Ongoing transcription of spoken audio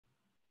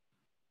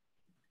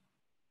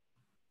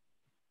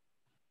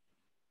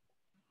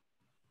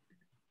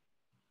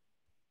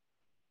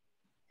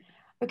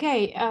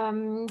Okay,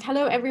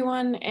 hello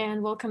everyone,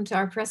 and welcome to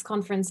our press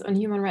conference on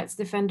human rights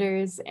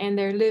defenders and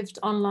their lived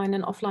online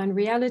and offline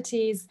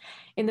realities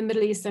in the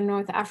Middle East and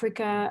North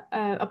Africa.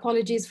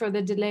 Apologies for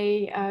the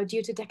delay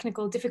due to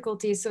technical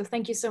difficulties, so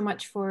thank you so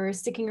much for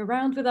sticking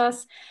around with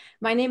us.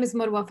 My name is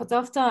Marwa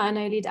Fatafta, and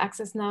I lead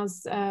Access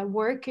Now's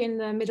work in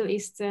the Middle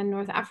East and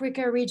North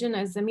Africa region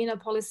as the MENA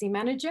policy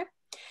manager.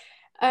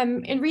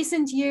 In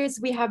recent years,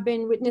 we have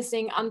been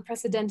witnessing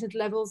unprecedented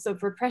levels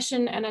of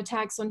repression and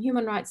attacks on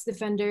human rights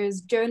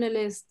defenders,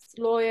 journalists,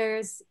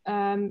 lawyers,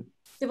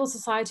 civil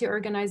society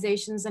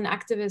organizations, and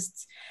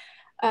activists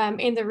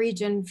in the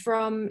region,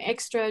 from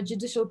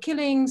extrajudicial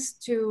killings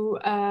to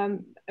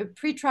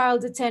pretrial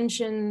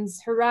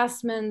detentions,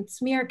 harassment,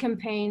 smear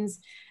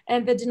campaigns,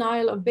 and the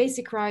denial of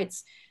basic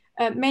rights.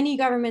 Many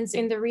governments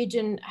in the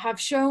region have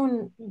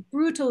shown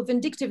brutal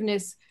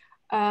vindictiveness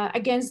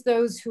against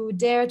those who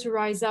dare to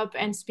rise up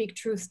and speak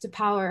truth to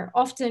power,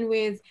 often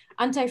with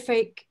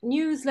anti-fake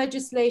news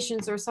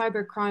legislations or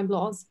cybercrime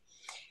laws.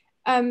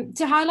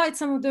 To highlight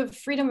some of the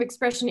freedom of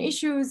expression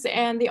issues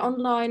and the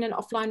online and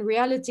offline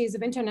realities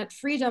of internet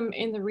freedom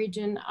in the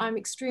region, I'm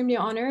extremely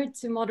honored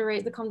to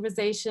moderate the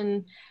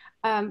conversation,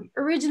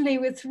 originally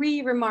with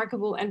three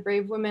remarkable and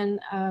brave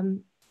women,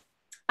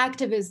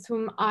 activists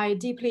whom I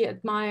deeply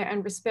admire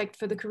and respect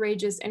for the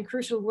courageous and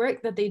crucial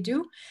work that they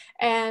do,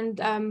 and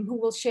who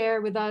will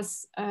share with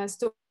us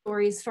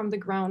stories from the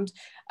ground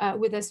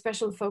with a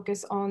special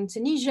focus on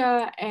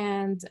Tunisia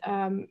and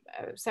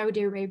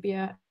Saudi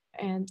Arabia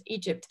and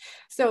Egypt.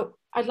 So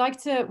I'd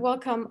like to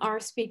welcome our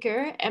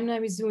speaker,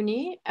 Emna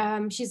Mizouni.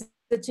 She's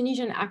a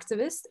Tunisian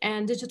activist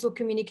and digital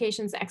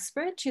communications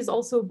expert. She's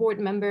also a board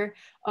member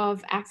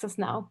of Access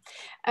Now.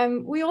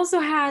 We also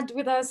had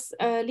with us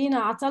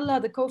Lina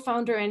Atalla, the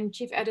co-founder and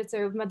chief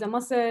editor of Mada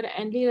Masr,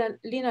 and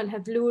Lina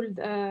Al-Hadloul,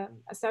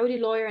 a Saudi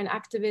lawyer and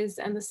activist,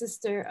 and the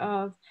sister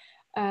of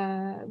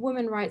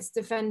women rights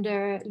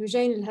defender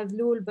Lujain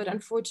Al-Hadloul, but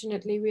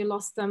unfortunately we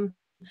lost them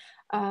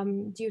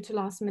due to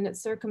last minute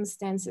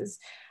circumstances.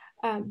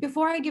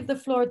 Before I give the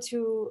floor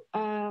to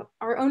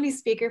our only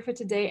speaker for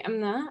today,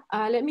 Emna,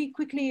 let me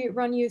quickly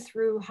run you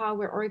through how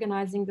we're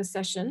organizing the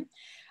session.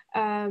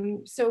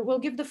 So we'll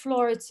give the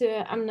floor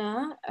to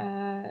Emna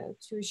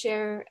to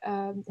share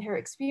her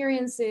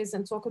experiences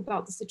and talk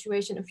about the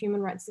situation of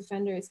human rights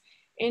defenders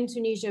in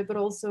Tunisia, but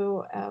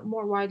also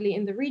more widely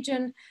in the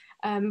region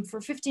for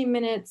 15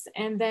 minutes.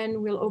 And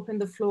then we'll open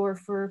the floor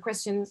for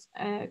questions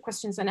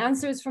and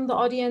answers from the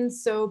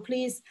audience. So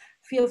please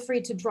feel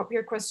free to drop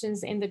your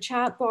questions in the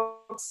chat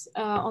box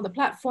on the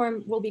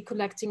platform. We'll be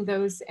collecting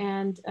those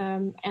and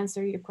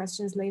answer your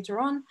questions later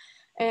on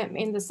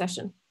in the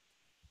session.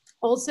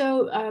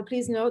 Also,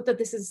 please note that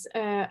this is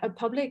a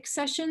public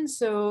session,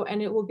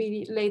 and it will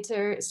be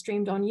later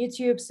streamed on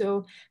YouTube.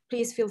 So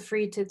please feel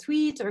free to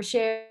tweet or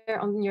share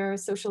on your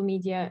social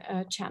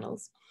media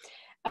channels.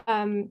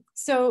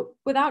 So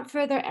without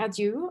further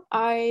ado,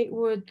 I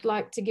would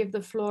like to give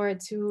the floor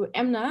to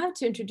Emna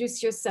to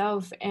introduce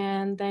yourself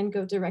and then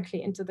go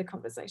directly into the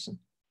conversation.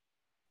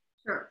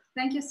 Sure,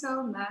 thank you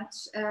so much.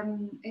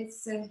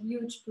 It's a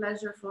huge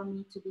pleasure for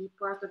me to be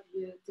part of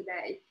you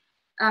today.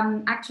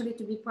 Actually,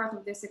 to be part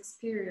of this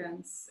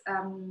experience,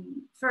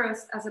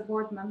 first as a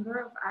board member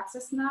of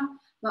Access Now,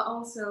 but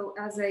also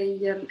as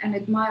an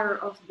admirer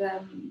of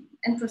the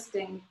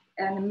interesting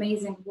and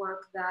amazing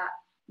work that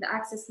the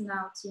Access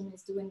Now team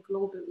is doing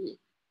globally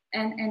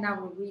and in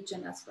our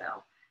region as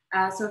well.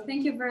 So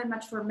thank you very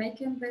much for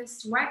making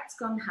this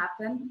RightsCon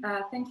happen.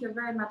 Thank you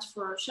very much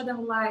for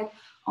shedding light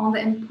on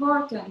the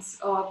importance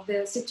of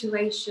the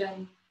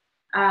situation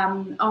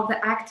of the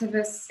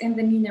activists in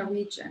the MENA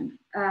region.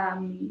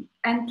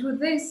 And to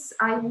this,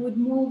 I would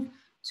move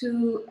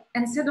to,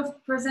 instead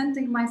of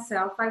presenting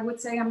myself, I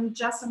would say I'm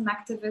just an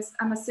activist,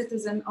 I'm a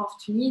citizen of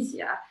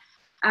Tunisia.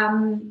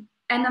 And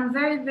I'm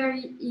very,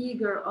 very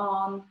eager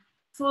on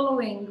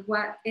following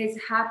what is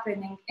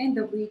happening in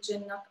the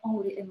region, not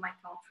only in my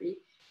country.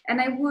 And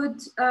I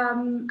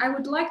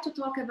would like to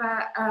talk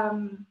about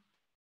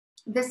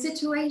the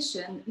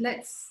situation.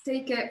 Let's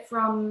take it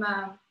from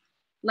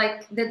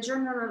like the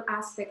general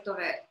aspect of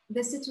it.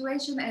 The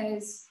situation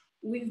is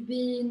we've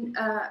been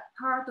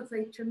part of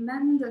a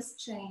tremendous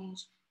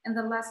change in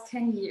the last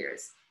 10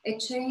 years, a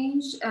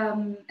change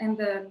in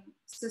the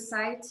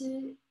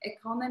society,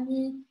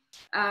 economy,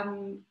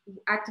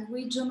 at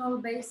regional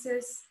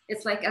basis.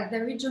 It's like at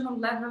the regional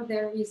level,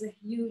 there is a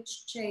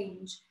huge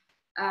change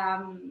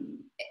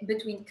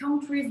between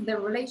countries, the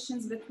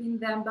relations between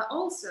them, but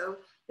also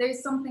there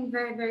is something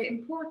very, very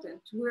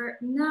important. We're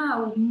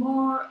now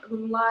more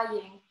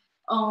relying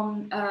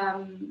on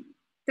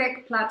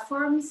tech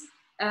platforms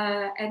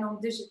and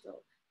on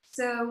digital.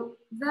 So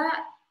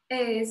that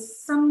is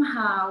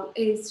somehow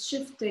is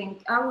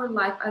shifting our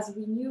life as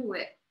we knew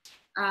it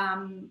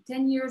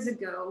 10 years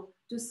ago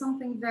to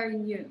something very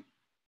new.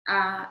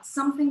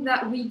 Something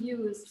that we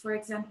used, for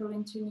example,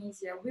 in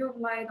Tunisia, we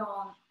relied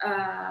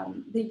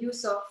on the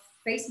use of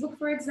Facebook,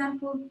 for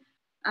example,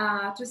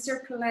 to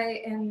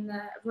circulate and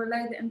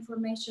relay the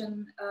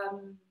information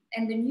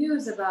and the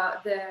news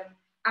about the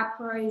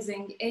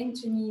uprising in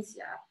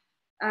Tunisia.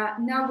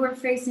 Now we're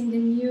facing a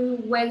new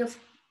way of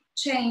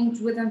change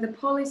within the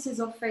policies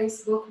of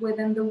Facebook,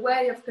 within the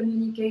way of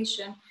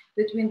communication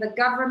between the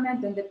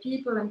government and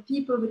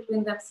people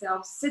between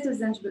themselves,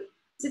 citizens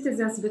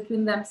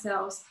between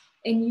themselves,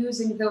 in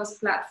using those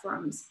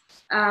platforms.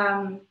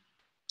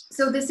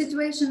 So the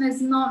situation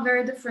is not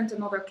very different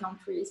in other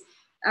countries.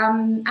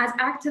 As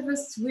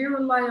activists, we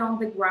rely on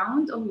the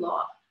ground a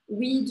lot.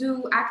 We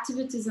do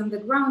activities on the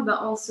ground, but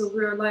also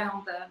we rely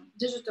on the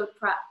digital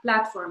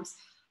platforms,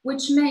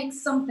 which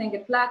makes something, a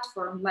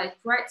platform like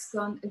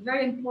RightsCon, a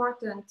very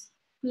important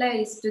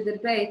place to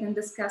debate and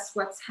discuss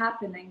what's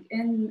happening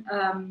in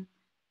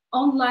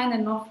online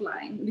and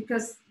offline,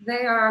 because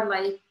they are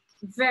like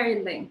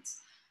very linked.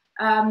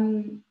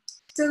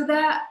 So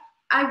that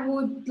I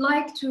would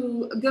like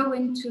to go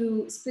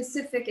into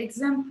specific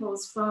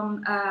examples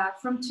from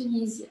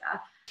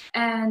Tunisia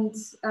and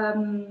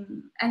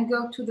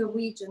go to the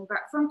region.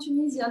 But from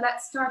Tunisia,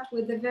 let's start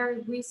with a very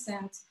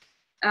recent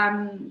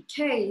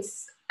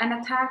case, an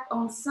attack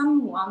on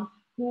someone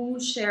who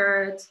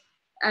shared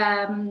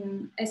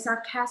a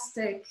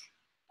sarcastic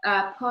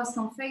post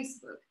on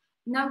Facebook.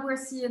 Now we're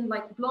seeing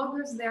like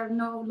bloggers, they're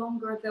no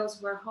longer those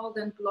who are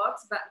holding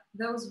blogs, but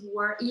those who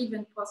are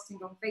even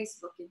posting on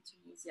Facebook in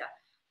Tunisia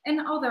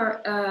and other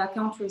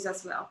countries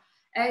as well.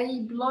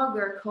 A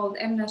blogger called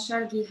Emna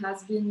Shargi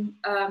has been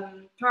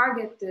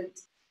targeted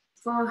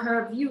for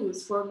her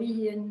views, for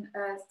being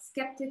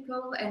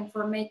skeptical and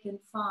for making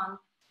fun,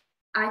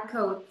 I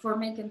quote, for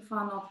making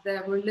fun of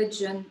the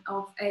religion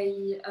of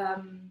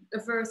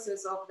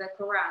verses of the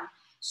Quran.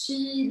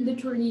 She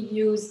literally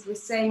used the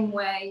same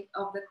way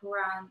of the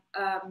Quran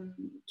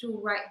to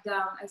write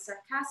down a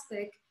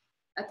sarcastic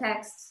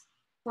text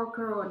for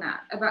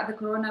Corona, about the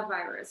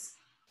coronavirus.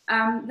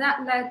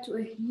 That led to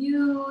a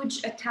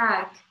huge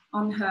attack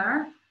on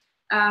her.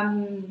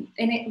 And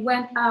it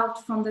went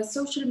out from the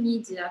social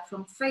media,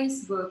 from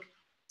Facebook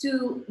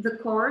to the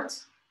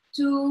court,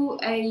 to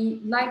a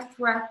life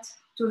threat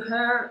to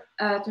her,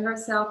 to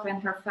herself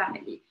and her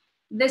family.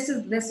 This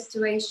is the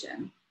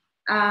situation.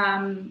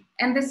 And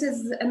this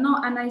is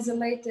not an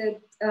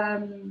isolated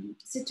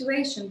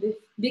situation,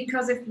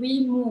 because if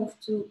we move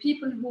to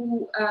people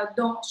who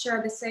don't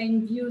share the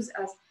same views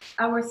as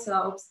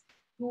ourselves,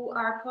 who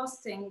are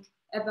posting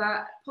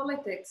about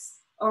politics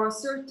or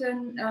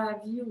certain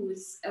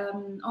views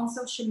on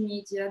social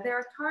media, they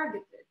are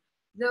targeted.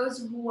 Those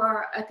who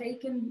are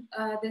taking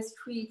the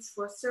streets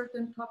for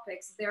certain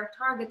topics, they are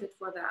targeted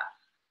for that.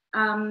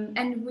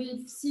 And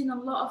we've seen a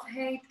lot of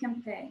hate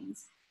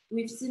campaigns.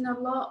 We've seen a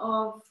lot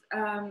of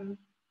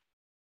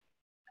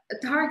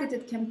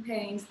targeted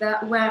campaigns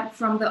that went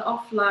from the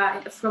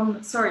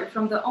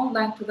from the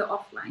online to the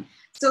offline.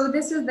 So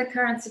this is the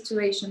current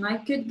situation. I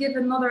could give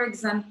another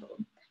example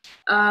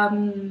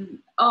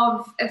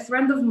of a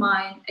friend of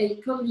mine, a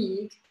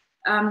colleague,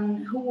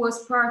 who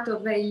was part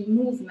of a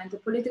movement, a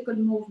political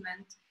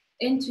movement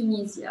in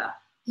Tunisia.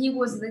 He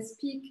was the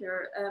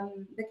speaker,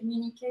 the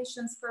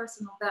communications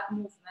person of that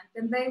movement,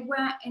 and they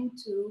went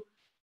into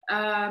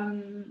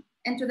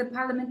the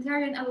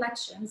parliamentarian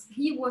elections.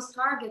 He was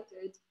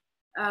targeted,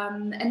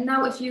 and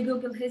now if you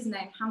Google his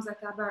name, Hamza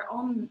Kabar,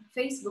 on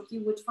Facebook,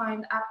 you would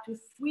find up to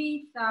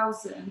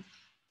 3,000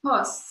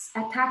 posts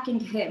attacking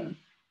him.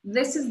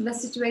 This is the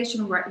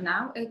situation right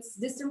now. It's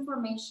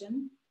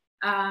disinformation,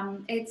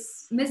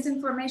 it's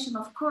misinformation,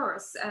 of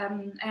course,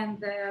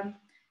 and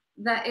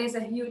that is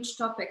a huge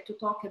topic to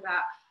talk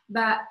about.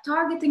 But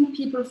targeting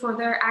people for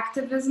their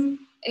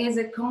activism is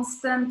a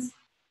constant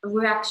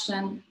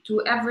reaction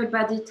to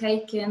everybody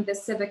taking the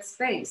civic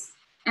space.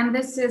 And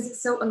this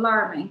is so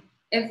alarming.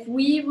 If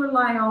we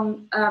rely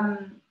on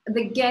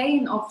the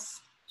gain of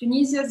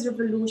Tunisia's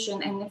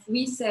revolution, and if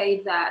we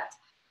say that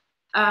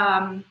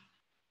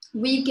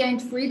we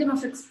gained freedom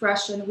of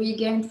expression, we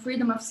gained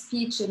freedom of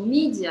speech and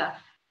media,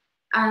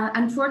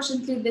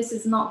 unfortunately, this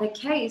is not the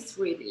case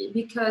really,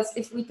 because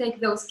if we take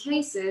those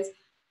cases,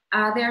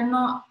 they're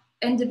not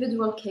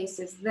individual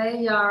cases,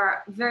 they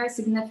are very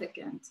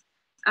significant.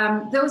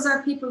 Those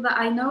are people that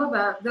I know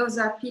about. Those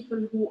are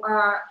people who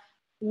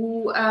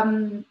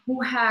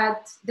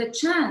had the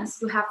chance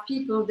to have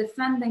people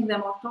defending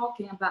them or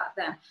talking about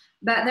them.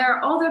 But there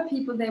are other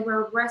people, they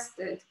were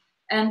arrested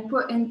and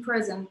put in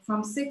prison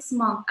from 6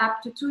 months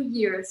up to 2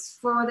 years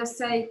for the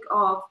sake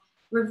of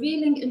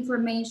revealing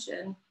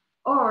information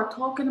or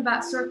talking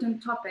about certain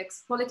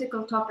topics,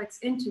 political topics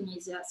in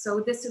Tunisia. So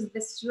this is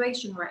the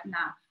situation right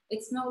now.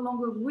 It's no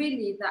longer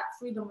really that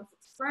freedom of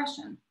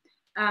expression.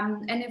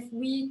 And if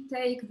we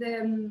take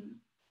the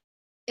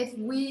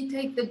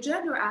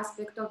gender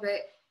aspect of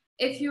it,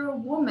 if you're a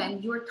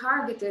woman, you're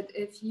targeted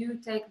if you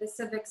take the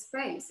civic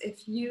space,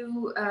 if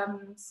you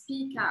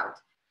speak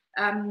out.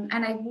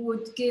 And I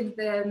would give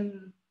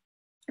the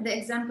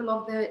example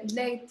of the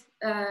late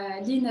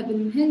Lina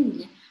Ben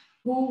Mhenni,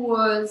 who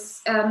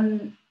was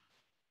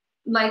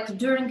like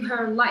during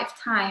her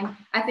lifetime,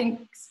 I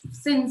think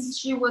since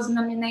she was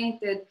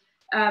nominated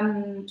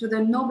to the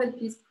Nobel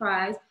Peace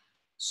Prize,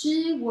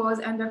 she was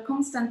under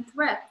constant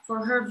threat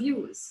for her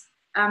views.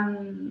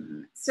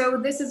 So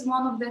this is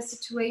one of the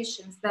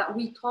situations that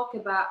we talk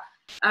about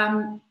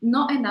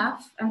not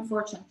enough,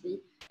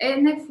 unfortunately.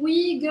 And if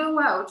we go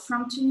out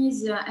from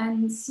Tunisia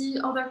and see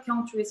other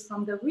countries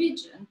from the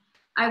region,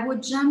 I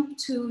would jump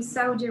to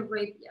Saudi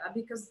Arabia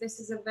because this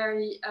is a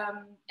very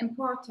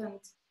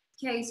important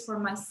case for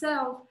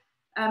myself.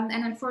 And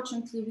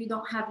unfortunately, we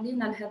don't have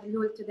Lina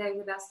Al-Hadloul today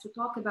with us to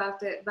talk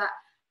about it, but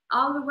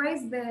I'll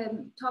raise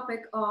the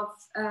topic of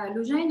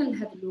Lujain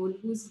Al-Hadloul,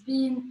 who's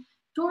been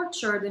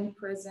tortured in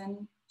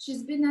prison.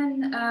 She's been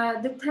in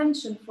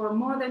detention for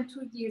more than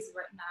 2 years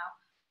right now.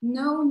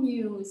 No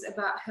news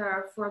about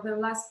her for the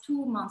last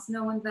 2 months,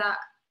 knowing that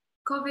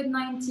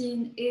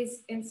COVID-19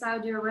 is in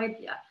Saudi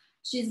Arabia.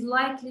 She's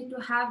likely to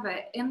have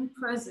it in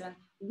prison.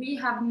 We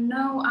have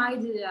no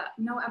idea,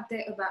 no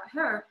update about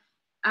her.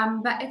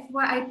 But if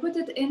I put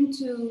it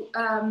into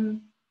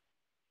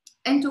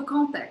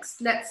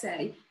context, let's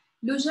say,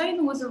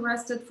 Lujain was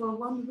arrested for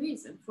one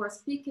reason, for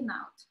speaking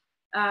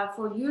out,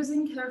 for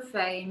using her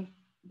fame,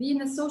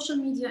 being a social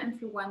media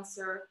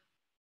influencer,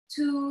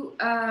 to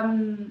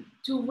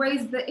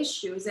raise the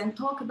issues and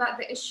talk about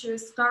the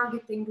issues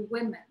targeting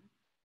women,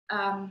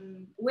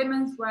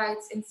 women's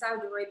rights in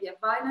Saudi Arabia,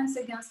 violence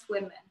against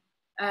women,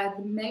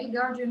 the male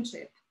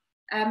guardianship,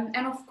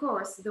 and of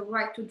course, the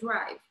right to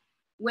drive.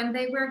 When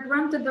they were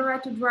granted the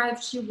right to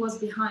drive, she was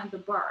behind the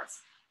bars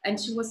and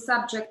she was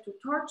subject to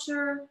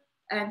torture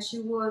and she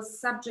was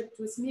subject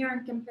to a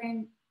smearing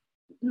campaign,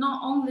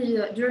 not only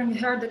during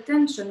her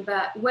detention,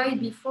 but way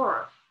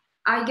before.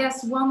 I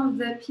guess one of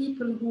the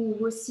people who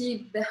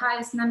received the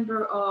highest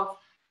number of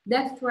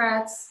death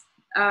threats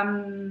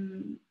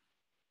and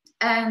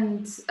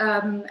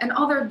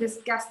other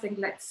disgusting,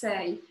 let's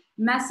say,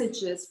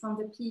 messages from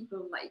the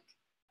people, like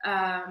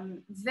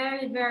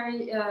very,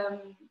 very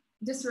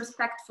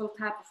disrespectful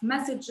type of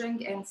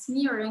messaging and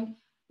smearing,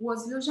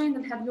 was Lujain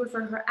Al-Hadloul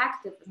for her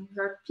activism,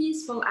 her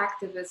peaceful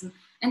activism,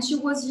 and she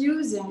was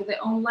using the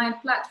online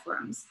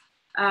platforms.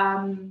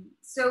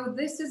 So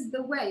this is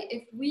the way.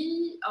 If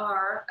we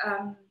are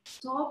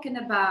talking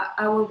about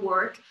our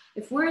work,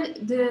 if we're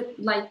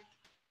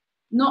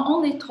not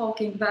only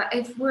talking, but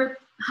if we're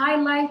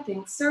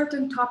highlighting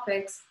certain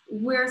topics,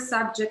 we're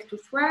subject to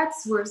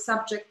threats, we're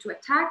subject to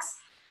attacks.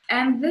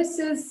 And this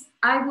is,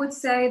 I would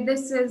say,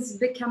 this is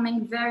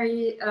becoming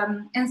very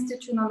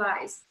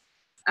institutionalized.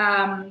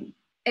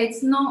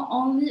 It's not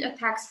only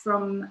attacks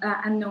from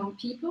unknown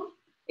people,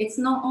 it's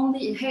not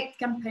only hate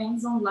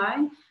campaigns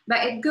online,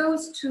 but it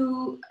goes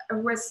to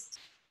arrest,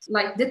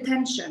 like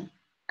detention,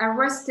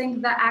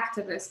 arresting the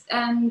activists.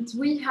 And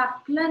we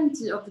have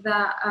plenty of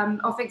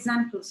of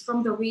examples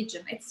from the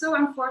region. It's so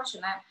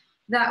unfortunate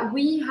that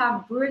we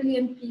have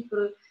brilliant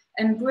people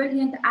and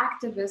brilliant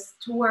activists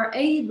who are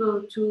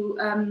able to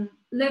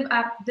live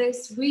up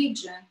this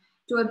region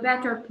to a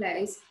better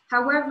place.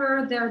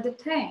 However, they're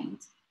detained.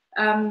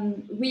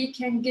 We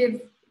can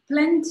give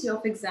plenty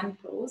of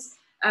examples.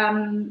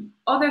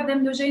 Other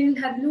than Lujain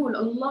Al-Hadloul,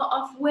 a lot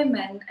of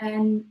women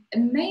and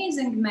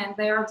amazing men,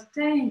 they are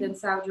detained in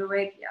Saudi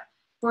Arabia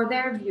for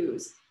their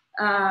views.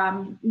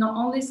 Not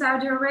only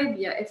Saudi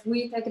Arabia, if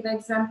we take the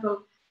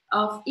example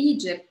of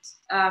Egypt,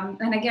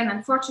 and again,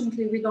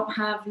 unfortunately, we don't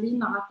have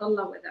Lina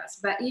Atallah with us,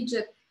 but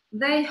Egypt,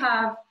 they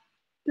have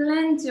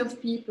plenty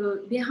of people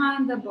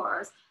behind the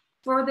bars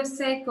for the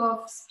sake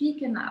of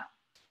speaking up.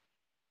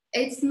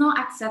 It's not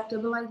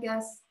acceptable, I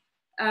guess.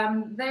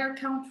 Their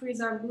countries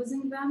are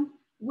losing them.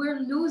 We're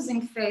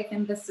losing faith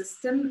in the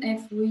system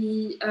if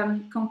we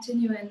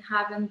continue in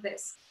having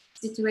this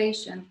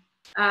situation.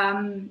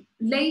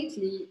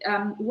 Lately,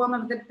 one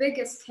of the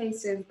biggest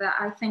cases that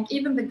I think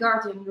even The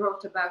Guardian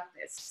wrote about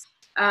this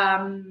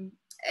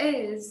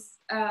is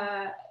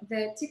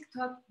the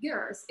TikTok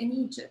girls in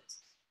Egypt.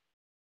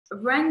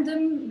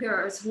 Random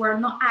girls who are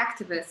not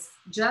activists,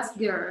 just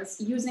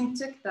girls using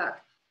TikTok,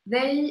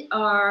 they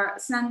are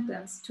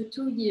sentenced to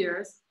 2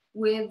 years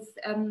with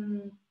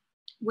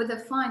a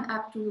fine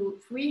up to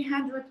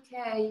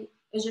 300K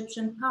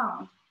Egyptian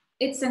pound.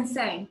 It's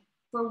insane.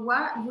 For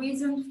what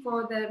reason?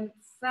 For the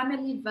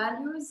family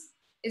values?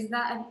 Is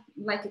that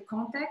like a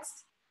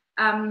context?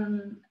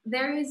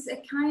 There is a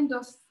kind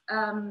of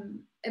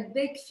a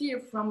big fear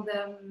from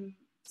the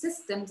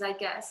systems, I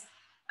guess,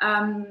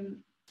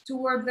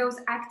 toward those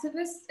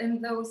activists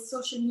and those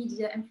social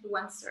media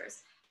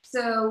influencers.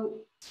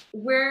 So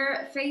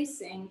we're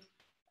facing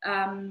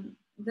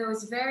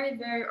those very,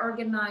 very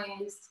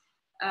organized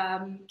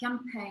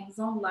campaigns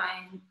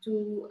online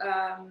to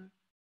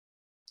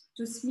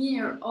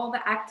smear all the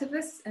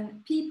activists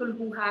and people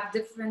who have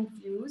different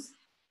views.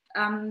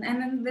 And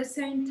at the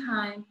same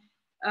time,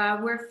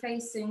 we're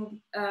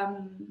facing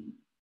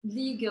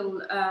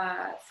legal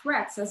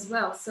threats as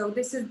well. So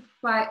this is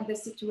quite the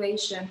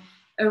situation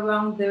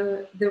around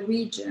the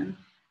region.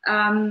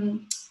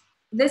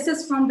 This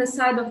is from the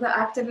side of the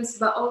activists,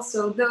 but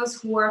also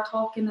those who are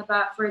talking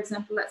about, for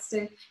example, let's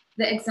say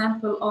the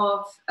example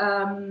of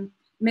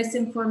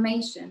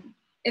misinformation.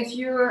 If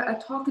you're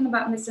talking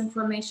about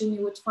misinformation,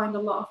 you would find a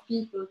lot of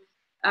people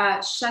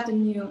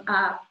shutting you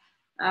up,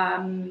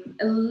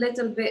 a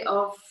little bit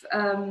of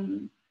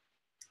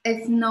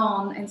if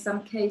known in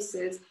some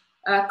cases,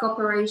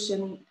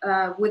 cooperation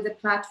with the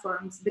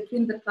platforms,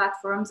 between the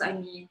platforms, I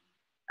mean,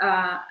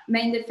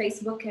 mainly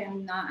Facebook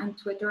and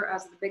Twitter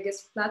as the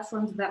biggest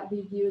platforms that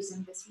we use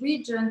in this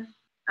region,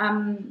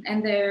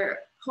 and their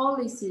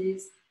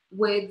policies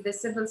with the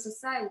civil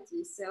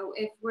society. So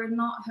if we're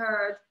not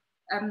heard,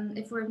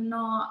 if we're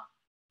not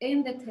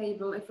in the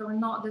table, if we're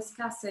not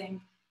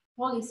discussing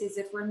policies,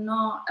 if we're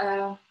not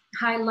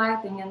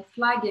highlighting and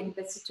flagging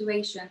the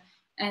situation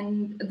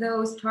and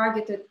those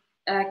targeted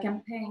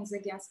campaigns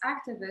against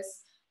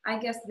activists, I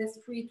guess this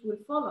threat will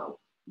follow.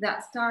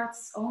 That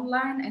starts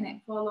online and it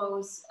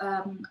follows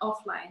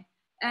offline.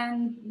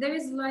 And there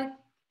is, like,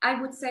 I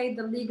would say,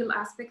 the legal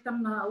aspect.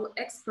 I'm not an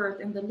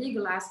expert in the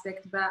legal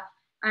aspect, but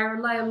I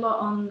rely a lot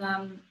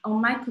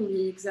on my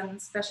colleagues and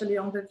especially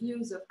on the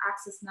views of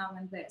Access Now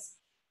and this.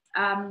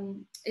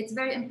 It's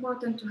very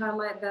important to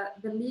highlight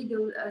that the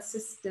legal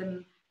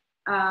system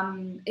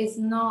is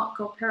not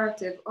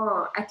cooperative,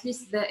 or at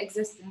least the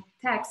existing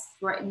texts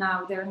right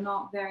now, they're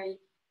not very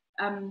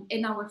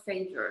in our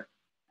favor.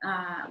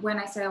 When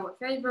I say our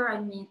favor,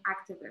 I mean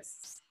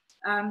activists.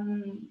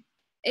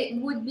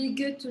 It would be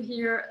good to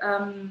hear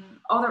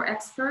other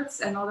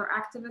experts and other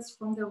activists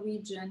from the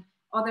region,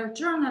 other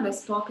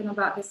journalists talking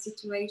about the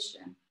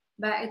situation.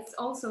 But it's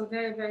also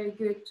very, very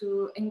good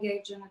to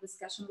engage in a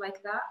discussion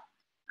like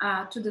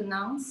that, to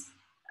denounce.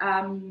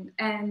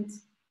 And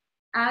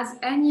as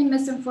any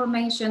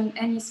misinformation,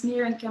 any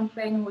smearing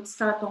campaign would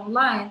start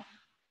online,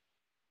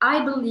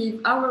 I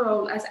believe our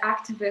role as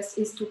activists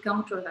is to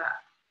counter that.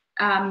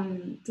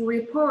 To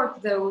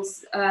report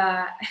those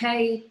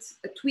hate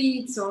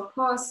tweets or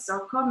posts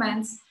or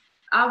comments.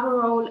 Our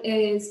role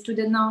is to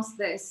denounce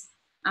this,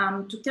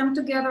 to come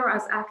together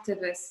as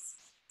activists,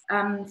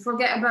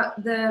 forget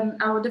about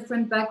our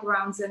different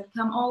backgrounds and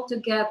come all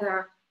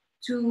together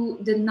to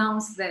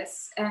denounce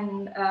this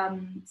and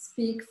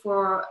speak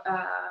for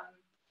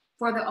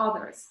the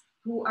others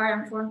who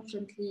are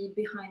unfortunately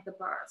behind the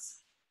bars.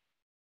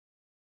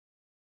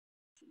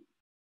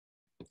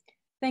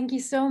 Thank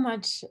you so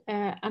much,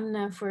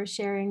 Anna, for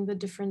sharing the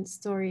different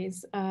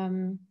stories.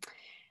 And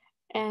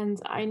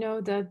I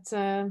know that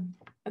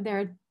there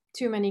are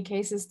too many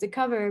cases to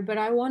cover, but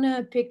I want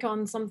to pick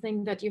on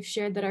something that you've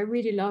shared that I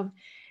really love,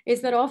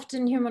 is that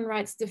often human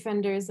rights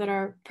defenders that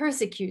are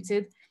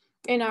persecuted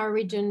in our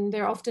region,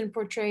 they're often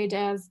portrayed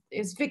as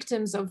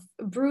victims of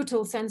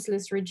brutal,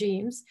 senseless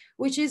regimes,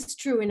 which is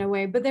true in a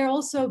way, but they're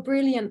also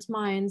brilliant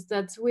minds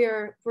that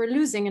we're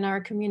losing in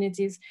our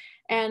communities.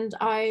 And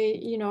I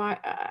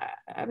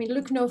mean,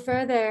 look no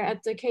further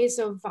at the case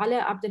of Ala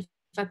Abdel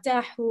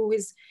Fattah, who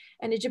is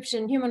an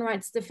Egyptian human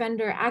rights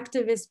defender,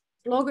 activist,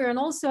 blogger, and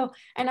also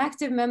an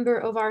active member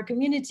of our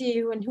community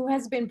who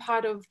has been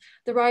part of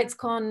the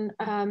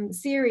RightsCon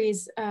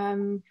series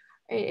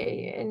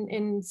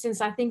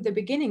since I think the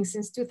beginning,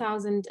 since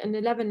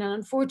 2011. And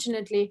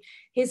unfortunately,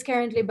 he's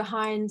currently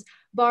behind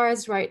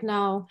bars right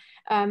now.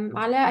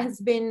 Ala has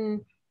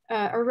been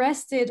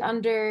arrested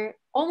under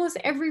almost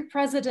every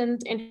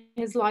president in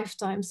his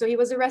lifetime. So he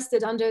was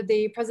arrested under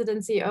the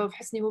presidency of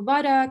Hosni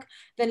Mubarak,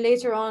 then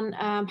later on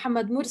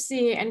Mohamed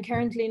Morsi, and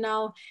currently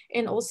now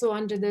also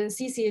under the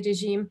Sisi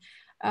regime.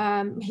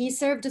 He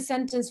served a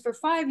sentence for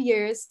 5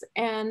 years,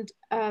 and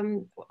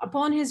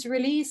upon his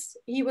release,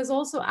 he was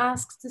also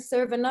asked to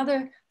serve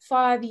another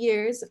 5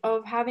 years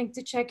of having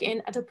to check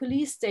in at a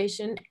police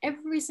station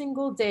every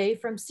single day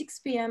from 6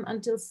 p.m.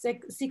 until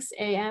 6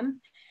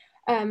 a.m.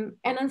 And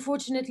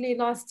unfortunately,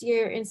 last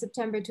year in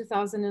September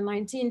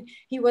 2019,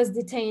 he was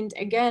detained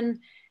again.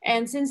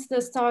 And since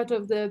the start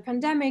of the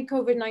pandemic,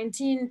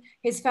 COVID-19,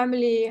 his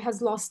family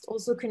has lost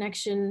also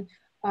connection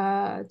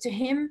to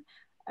him.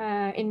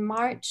 In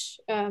March,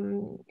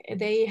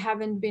 they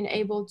haven't been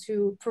able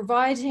to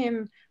provide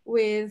him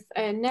with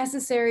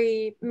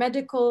necessary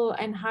medical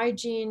and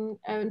hygiene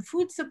and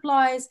food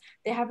supplies.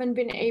 They haven't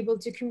been able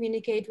to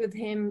communicate with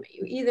him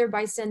either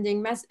by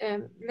sending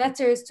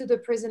letters to the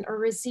prison or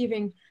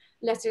receiving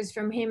letters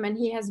from him. And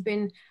he has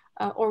been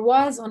or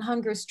was on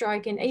hunger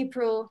strike in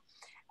April.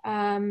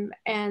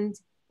 And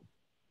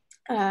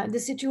the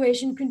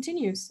situation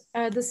continues.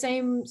 The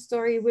same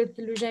story with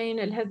Lujain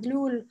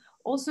El-Hadloul,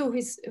 also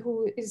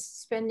who is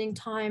spending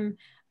time.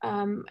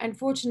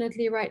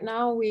 Unfortunately, right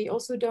now, we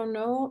also don't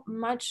know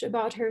much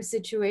about her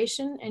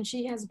situation, and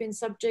she has been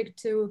subject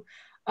to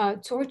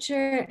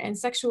torture and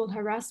sexual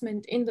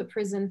harassment in the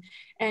prison.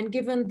 And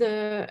given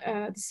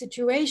the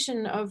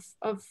situation of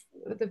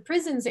the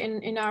prisons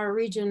in our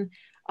region,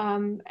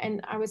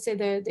 and I would say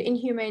the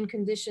inhumane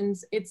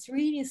conditions, it's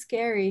really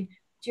scary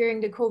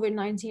during the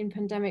COVID-19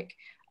 pandemic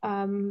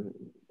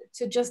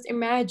to just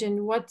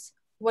imagine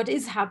what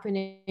is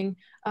happening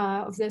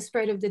of the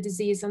spread of the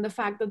disease, and the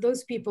fact that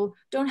those people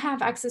don't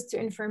have access to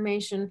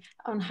information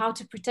on how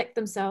to protect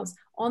themselves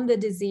on the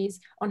disease,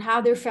 on how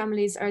their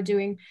families are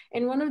doing.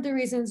 And one of the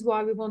reasons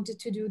why we wanted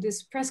to do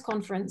this press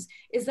conference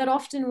is that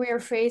often we are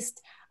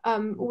faced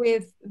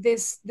with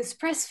this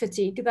press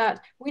fatigue,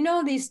 that we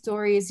know these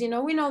stories, we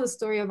know the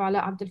story of Ala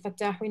Abdel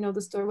Fattah, we know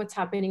the story, what's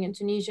happening in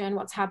Tunisia and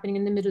what's happening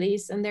in the Middle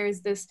East, and there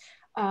is this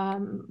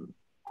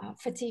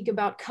fatigue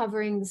about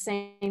covering the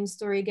same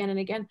story again and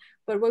again.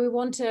 But what we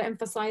want to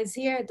emphasize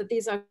here, that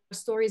these are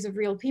stories of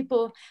real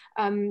people.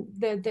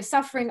 The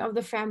suffering of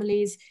the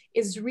families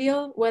is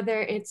real,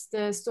 whether it's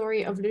the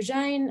story of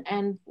Lujain,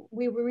 and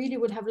we really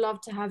would have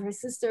loved to have her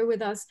sister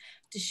with us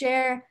to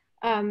share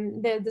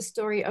the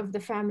story of the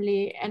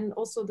family, and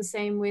also the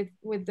same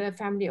with the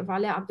family of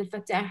Ala Abdel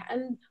Fattah,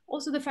 and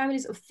also the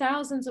families of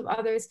thousands of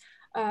others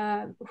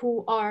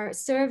who are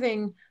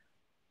serving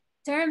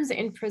terms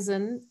in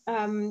prison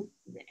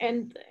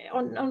and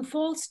on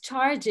false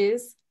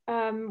charges,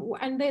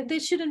 and they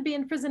shouldn't be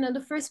in prison in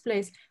the first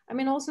place. I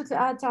mean, also to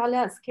add to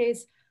Ala's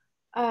case,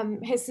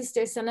 his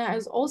sister Sana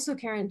is also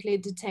currently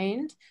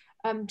detained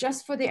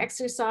just for the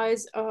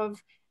exercise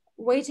of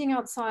waiting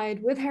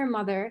outside with her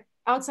mother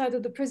outside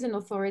of the prison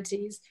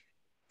authorities,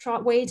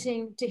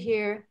 waiting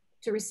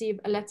to receive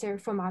a letter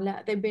from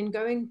Ala. They've been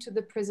going to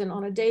the prison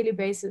on a daily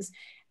basis,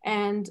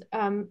 and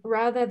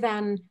rather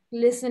than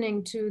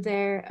listening to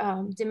their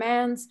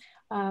demands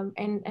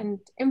and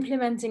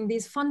implementing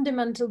these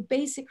fundamental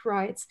basic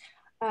rights,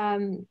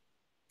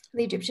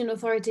 the Egyptian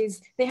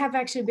authorities, they have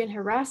actually been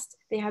harassed.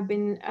 They have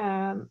been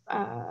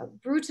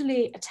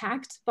brutally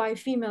attacked by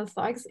female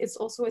thugs. It's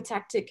also a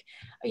tactic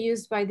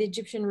used by the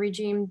Egyptian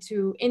regime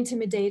to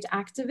intimidate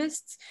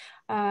activists,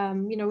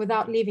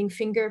 without leaving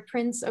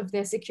fingerprints of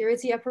their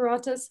security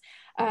apparatus.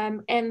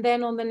 And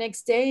then on the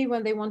next day,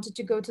 when they wanted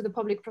to go to the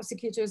public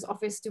prosecutor's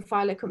office to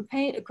file a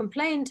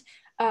complaint,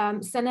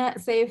 Sana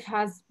Saif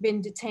has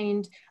been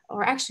detained,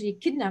 or actually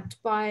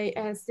kidnapped, by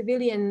a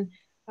civilian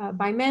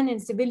by men in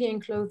civilian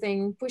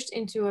clothing, pushed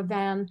into a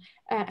van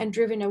and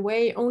driven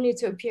away, only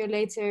to appear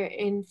later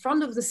in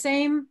front of the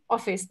same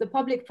office, the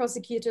public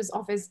prosecutor's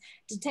office,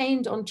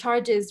 detained on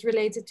charges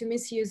related to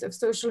misuse of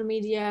social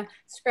media,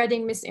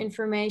 spreading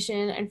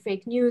misinformation and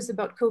fake news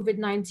about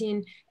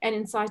COVID-19, and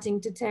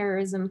inciting to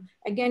terrorism.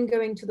 Again,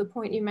 going to the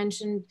point you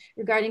mentioned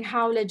regarding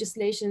how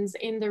legislations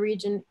in the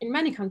region, in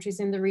many countries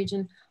in the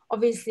region,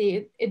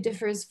 obviously it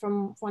differs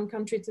from one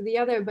country to the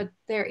other, but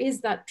there is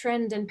that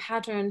trend and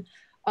pattern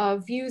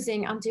of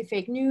using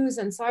anti-fake news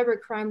and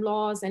cybercrime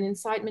laws and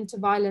incitement to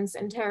violence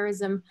and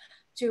terrorism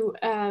to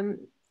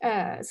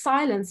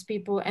silence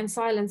people and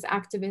silence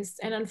activists.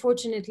 And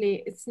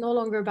unfortunately, it's no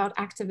longer about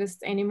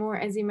activists anymore.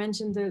 As you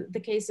mentioned, the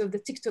case of the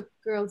TikTok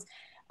girls,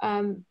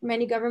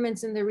 many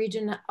governments in the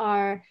region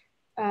are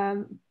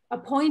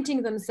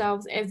appointing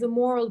themselves as the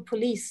moral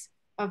police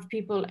of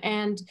people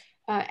and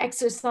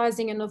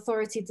exercising an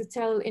authority to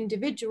tell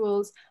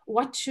individuals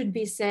what should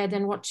be said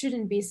and what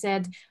shouldn't be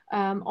said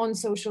on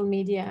social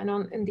media and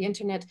in the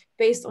internet,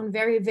 based on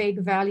very vague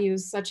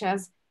values such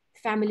as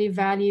family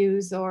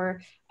values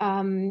or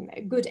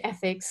good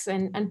ethics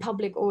and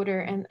public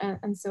order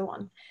and so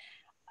on.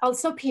 I'll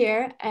stop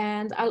here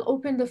and I'll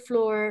open the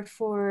floor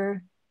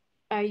for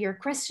your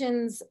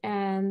questions,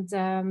 and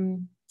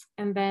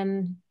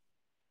then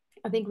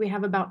I think we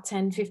have about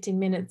 10-15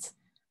 minutes.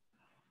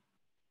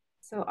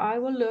 So I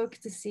will look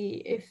to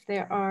see if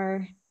there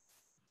are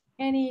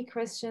any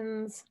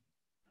questions.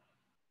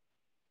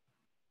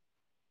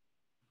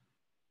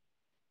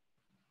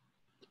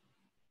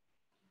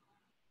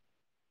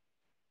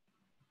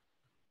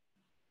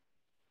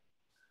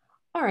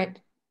 All right.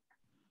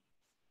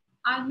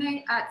 I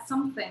may add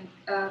something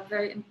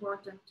very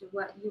important to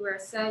what you were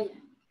saying.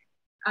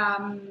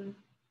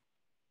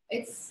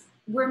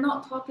 We're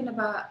not talking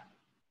about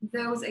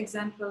those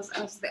examples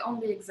as the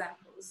only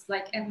examples,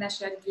 like Emna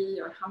Shargi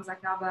or Hamza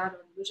Kabar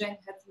or Lujain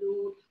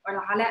Hatloul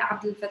or Ala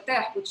Abdel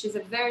Fattah, which is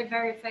a very,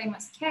 very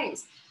famous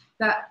case.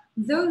 But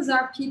those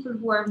are people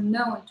who are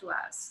known to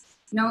us,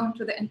 known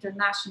to the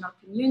international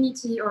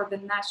community or the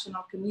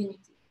national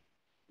community.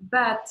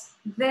 But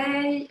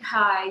they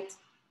hide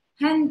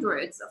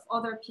hundreds of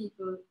other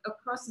people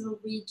across the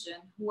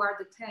region who are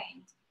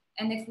detained.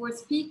 And if we're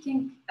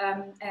speaking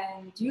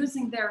and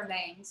using their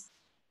names,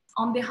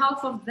 on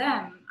behalf of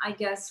them, I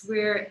guess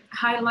we're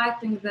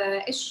highlighting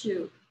the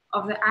issue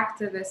of the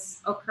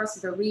activists across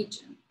the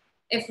region.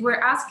 If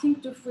we're asking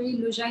to free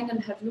Lujain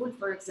al-Hatloul,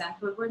 for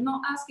example, we're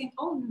not asking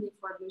only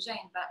for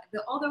Lujain, but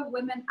the other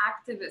women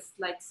activists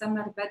like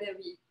Samar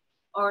Badawi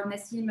or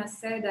Nasima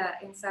Seda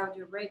in Saudi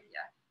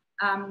Arabia.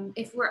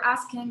 If we're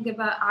asking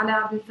about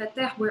Ala Abdel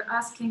Fattah, we're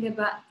asking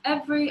about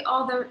every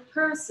other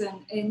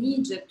person in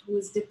Egypt who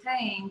is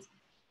detained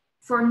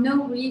for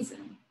no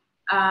reason,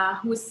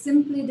 who is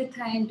simply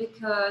detained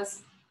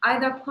because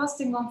either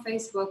posting on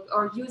Facebook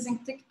or using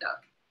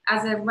TikTok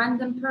as a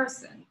random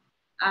person,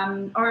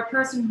 or a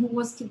person who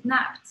was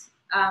kidnapped.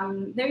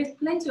 There is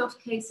plenty of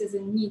cases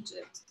in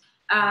Egypt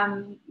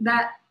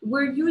that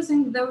we're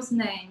using those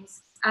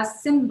names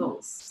as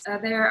symbols.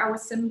 They are our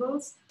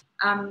symbols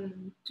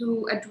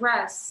to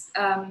address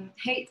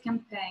hate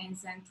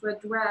campaigns and to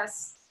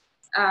address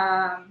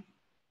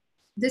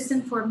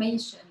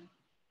disinformation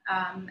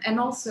and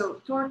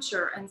also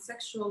torture and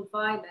sexual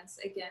violence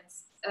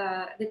against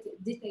the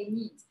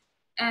detainees.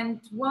 And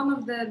one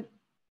of the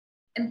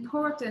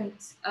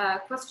important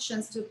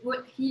questions to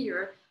put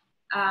here,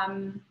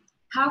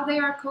 how they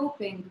are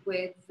coping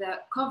with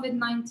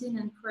COVID-19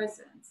 in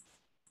prisons.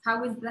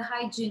 How is the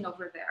hygiene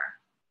over there?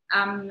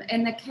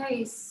 In the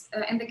case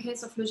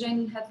of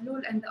Loujain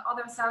Hadloul and the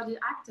other Saudi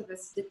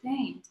activists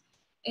detained,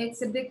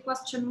 it's a big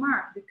question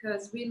mark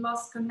because we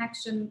lost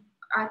connection.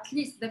 At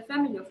least the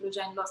family of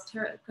Loujain lost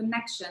her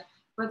connection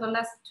for the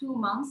last 2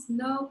 months.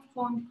 No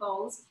phone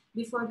calls.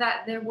 Before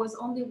that, there was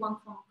only one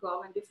phone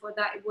call, and before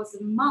that, it was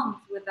a month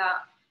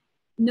without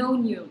no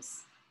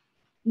news.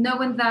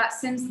 Knowing that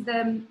since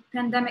the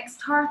pandemic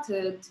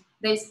started,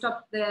 they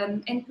stopped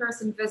the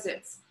in-person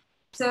visits.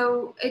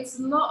 So it's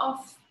a lot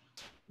of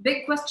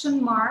big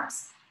question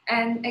marks.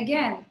 And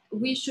again,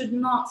 we should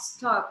not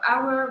stop.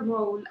 Our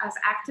role as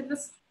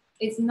activists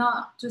is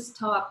not to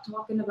stop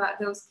talking about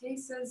those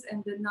cases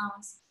and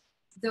denounce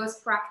those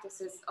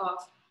practices of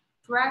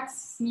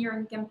threats,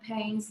 smearing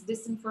campaigns,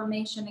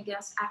 disinformation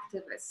against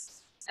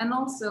activists, and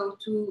also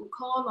to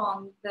call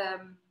on the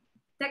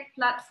tech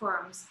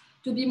platforms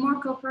to be more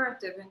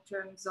cooperative in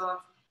terms of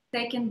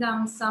taking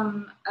down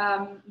some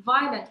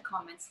violent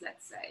comments,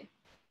 let's say.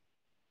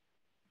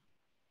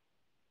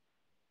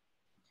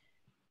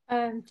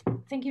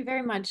 Thank you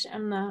very much,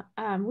 Emma.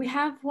 We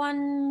have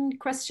one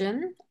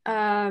question.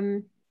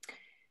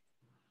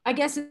 I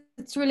guess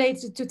it's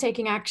related to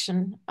taking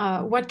action.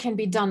 What can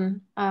be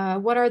done?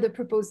 What are the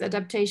proposed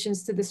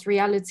adaptations to this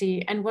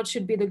reality? And what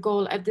should be the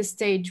goal at this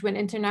stage when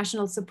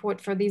international support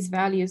for these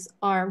values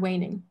are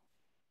waning?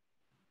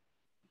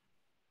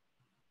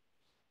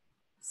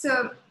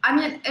 So, I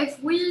mean, if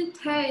we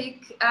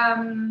take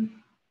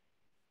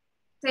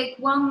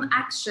one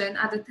action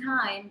at a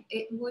time,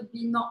 it would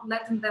be not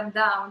letting them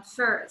down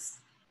first,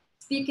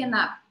 speaking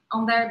up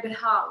on their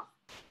behalf,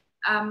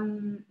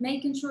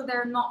 making sure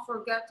they're not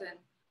forgotten.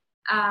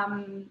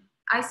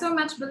 I so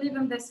much believe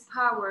in this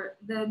power,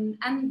 the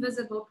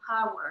invisible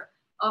power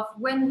of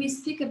when we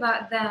speak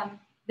about them,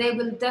 they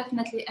will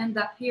definitely end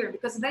up here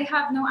because they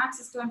have no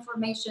access to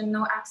information,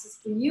 no access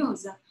to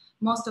news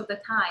most of the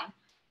time.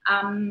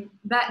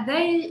 But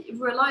they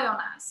rely on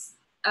us.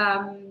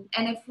 And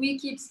if we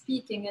keep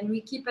speaking and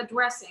we keep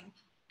addressing,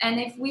 and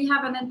if we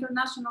have an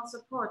international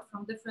support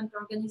from different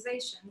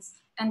organizations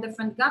and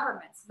different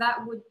governments,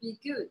 that would be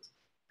good.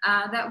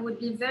 That would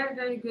be very,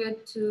 very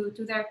good to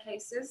their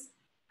cases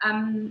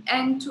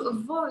and to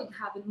avoid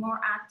having more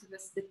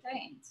activists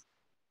detained.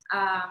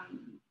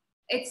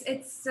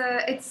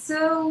 It's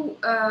so,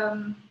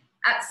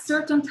 at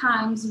certain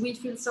times, we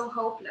feel so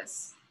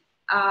hopeless,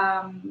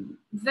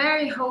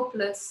 very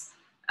hopeless.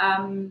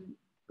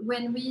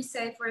 When we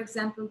say, for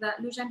example, that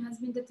Loujain has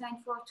been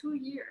detained for 2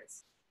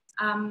 years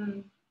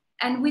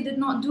and we did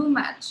not do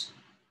much.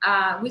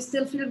 We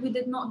still feel we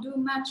did not do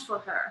much for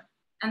her.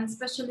 And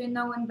especially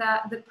knowing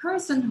that the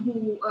person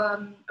who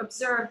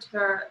observed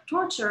her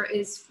torture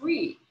is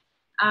free.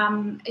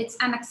 It's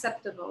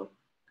unacceptable.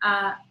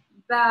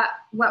 But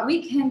what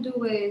we can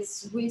do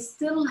is we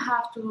still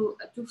have to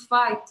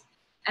fight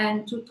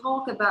and to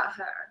talk about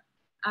her.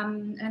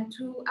 And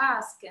to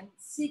ask and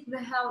seek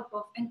the help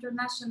of the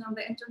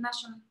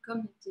international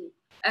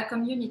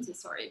community.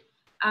 Sorry,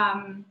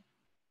 and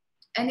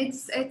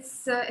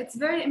it's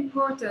very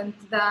important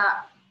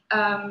that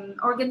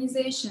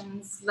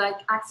organizations like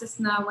Access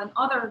Now and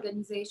other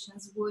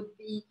organizations would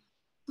be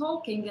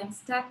talking and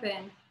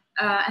stepping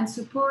and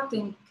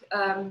supporting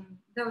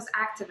those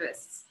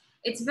activists.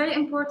 It's very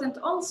important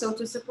also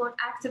to support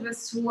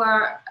activists who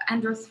are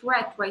under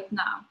threat right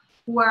now,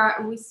 who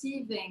are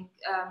receiving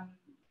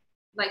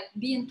like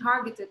being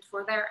targeted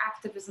for their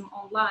activism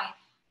online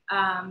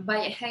by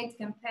a hate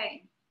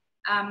campaign.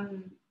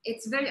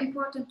 It's very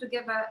important to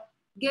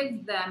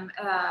give them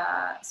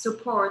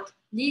support,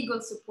 legal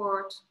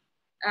support,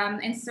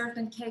 in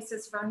certain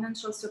cases,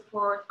 financial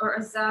support, or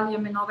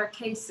asylum in other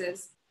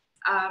cases.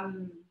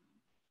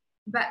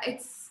 But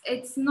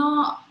it's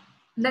not,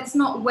 let's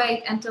not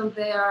wait until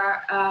they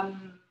are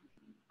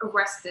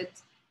arrested,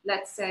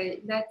 let's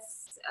say.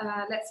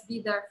 Let's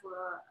be there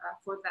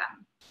for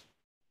them.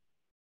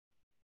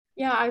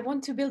 Yeah, I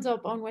want to build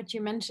up on what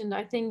you mentioned.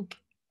 I think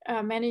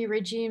many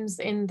regimes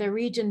in the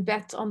region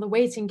bet on the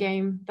waiting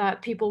game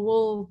that people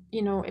will,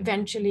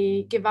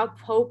 eventually give up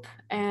hope.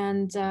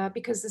 And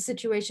because the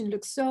situation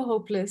looks so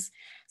hopeless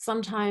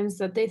sometimes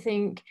that they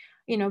think,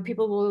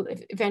 people will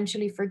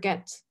eventually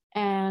forget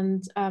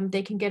and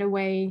they can get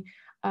away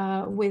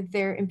with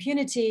their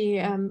impunity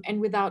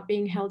and without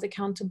being held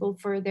accountable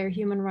for their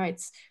human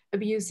rights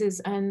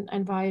abuses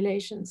and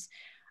violations.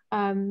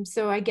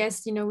 So I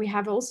guess, we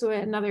have also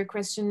another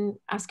question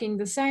asking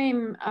the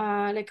same,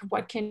 like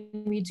what can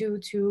we do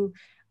to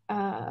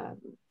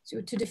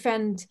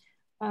defend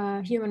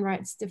human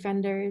rights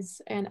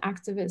defenders and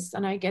activists?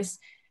 And I guess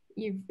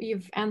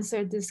you've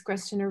answered this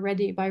question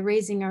already by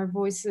raising our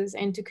voices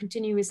and to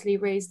continuously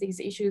raise these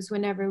issues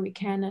whenever we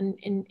can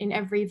and in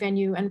every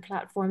venue and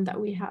platform that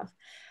we have.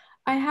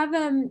 I have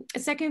a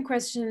second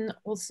question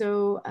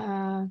also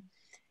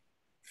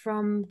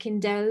from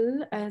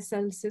Kindel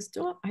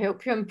Celsisto. I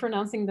hope I'm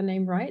pronouncing the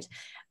name right.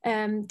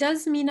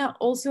 Does MENA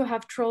also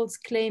have trolls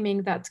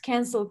claiming that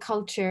cancel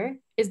culture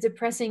is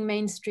depressing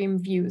mainstream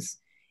views?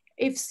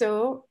 If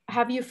so,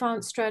 have you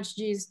found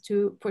strategies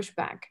to push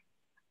back?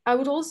 I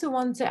would also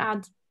want to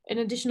add an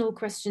additional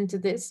question to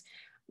this.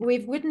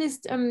 We've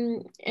witnessed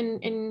in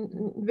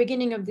the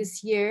beginning of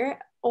this year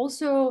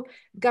also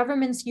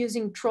governments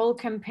using troll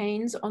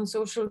campaigns on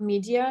social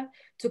media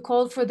to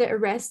call for the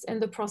arrest and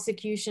the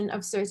prosecution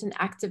of certain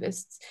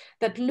activists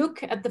that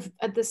look at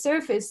the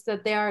surface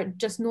that they are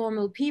just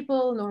normal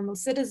people, normal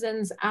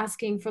citizens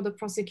asking for the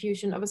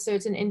prosecution of a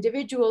certain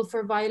individual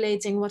for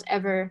violating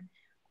whatever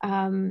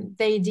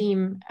they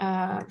deem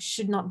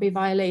should not be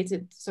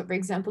violated. So for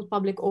example,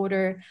 public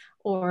order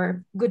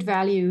or good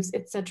values,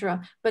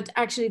 etc. But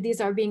actually these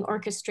are being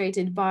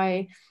orchestrated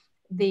by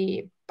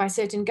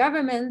certain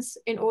governments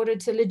in order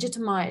to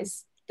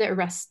legitimize the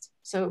arrest.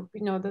 So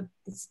you know that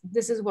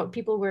this is what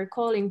people were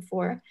calling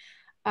for.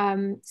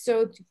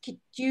 So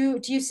do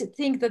you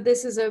think that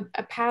this is a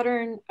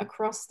pattern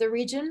across the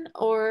region,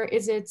 or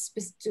is it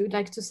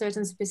to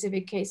certain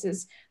specific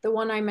cases? The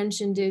one I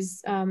mentioned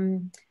is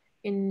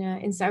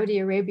in Saudi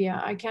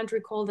Arabia. I can't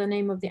recall the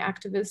name of the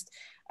activist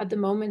at the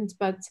moment,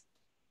 but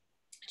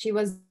she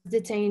was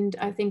detained,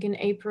 I think, in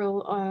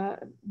April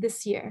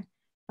this year,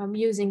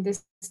 using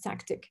this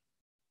tactic.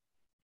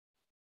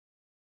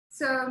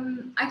 So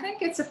I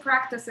think it's a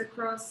practice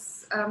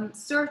across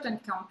certain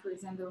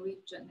countries in the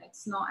region.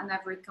 It's not in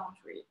every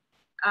country.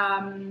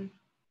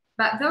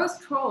 But those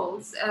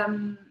trolls,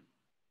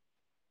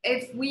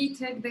 if we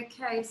take the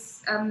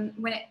case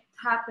when it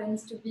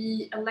happens to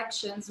be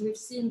elections, we've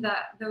seen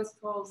that those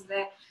trolls,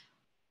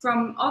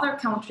 from other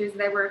countries,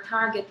 they were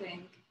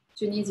targeting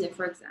Tunisia,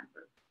 for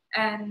example.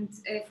 And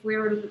if we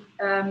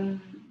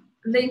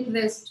link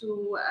this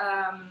to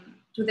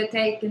the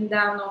taking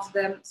down of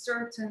the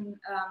certain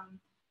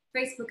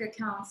Facebook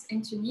accounts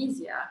in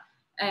Tunisia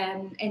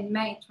in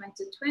May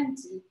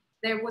 2020,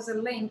 there was a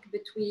link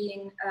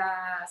between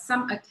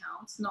some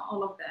accounts, not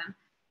all of them,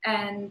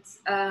 and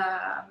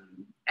a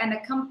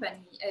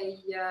company,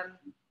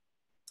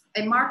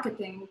 a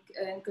marketing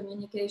and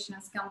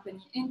communications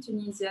company in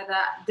Tunisia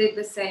that did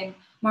the same,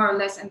 more or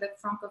less, in the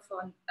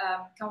Francophone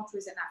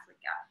countries in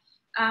Africa.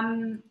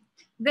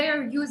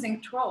 They're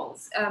using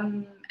trolls.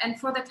 And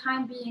for the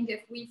time being,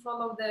 if we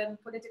follow the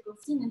political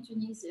scene in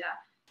Tunisia,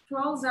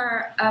 trolls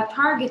are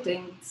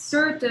targeting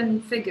certain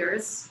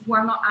figures who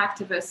are not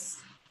activists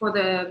for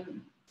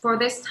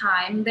this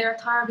time. They're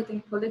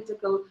targeting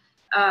political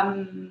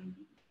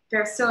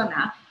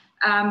persona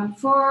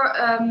for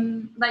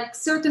like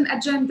certain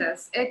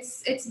agendas.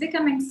 It's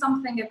becoming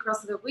something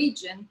across the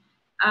region.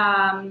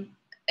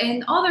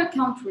 In other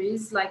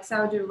countries like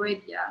Saudi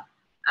Arabia,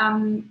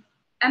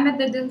 amid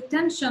the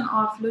detention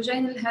of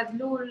Lujain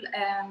al-Hadloul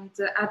and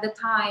at the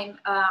time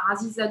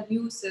Aziz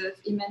al-Yusuf,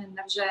 Iman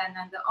al-Nafjan,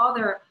 and the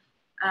other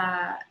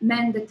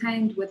men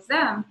detained with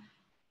them,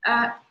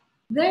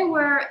 there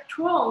were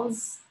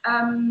trolls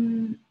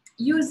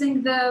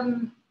using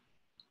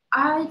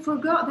I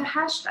forgot the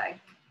hashtag.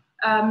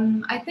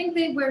 I think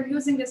they were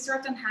using a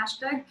certain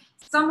hashtag.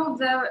 Some of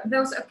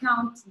those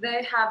accounts,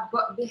 they have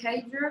bot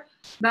behavior,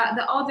 but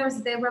the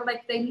others, they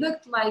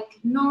looked like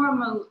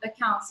normal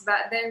accounts,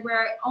 but they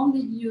were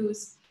only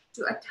used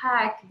to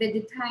attack the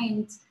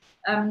detained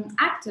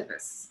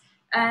activists.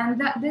 And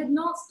that did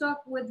not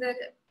stop with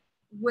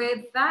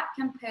that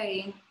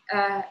campaign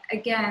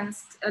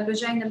against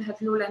Lujain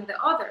al-Hadloul and the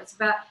others,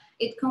 but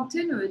it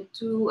continued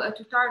to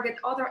target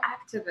other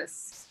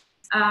activists.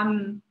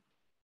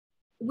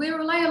 We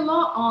rely a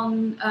lot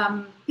on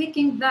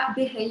picking that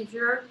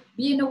behavior,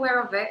 being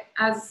aware of it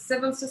as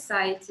civil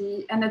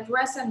society and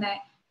addressing it,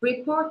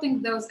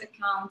 reporting those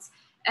accounts,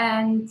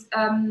 and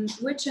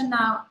reaching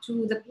out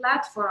to the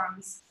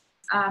platforms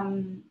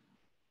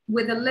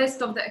with a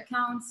list of the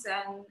accounts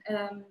and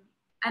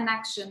an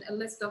action, a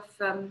list of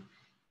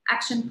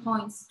action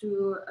points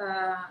to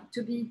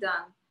be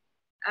done.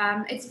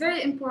 It's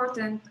very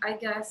important, I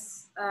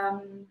guess,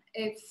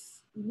 if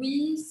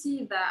we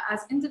see that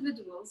as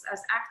individuals,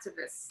 as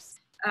activists,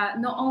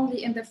 not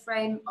only in the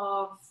frame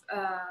of,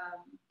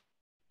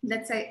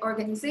 let's say,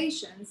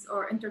 organizations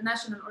or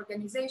international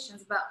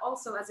organizations, but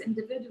also as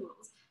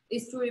individuals,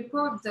 is to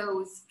report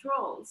those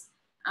trolls.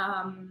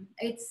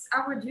 It's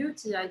our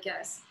duty, I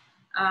guess,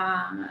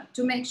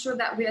 to make sure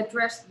that we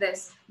address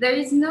this. There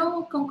is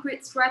no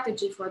concrete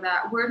strategy for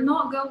that. We're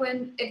not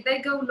going, if they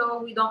go low,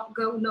 we don't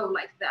go low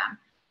like them.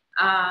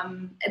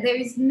 There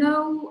is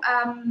no,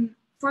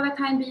 for the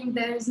time being,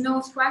 there is no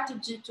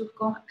strategy to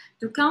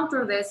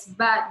counter this,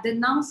 but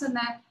denouncing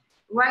it,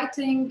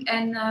 writing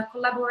and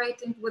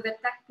collaborating with the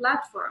tech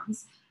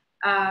platforms.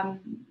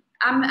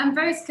 I'm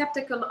very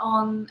skeptical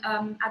on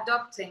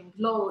adopting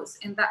laws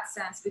in that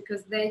sense,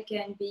 because they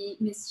can be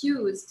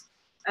misused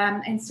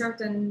in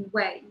certain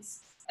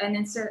ways and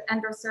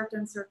under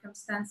certain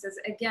circumstances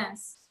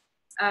against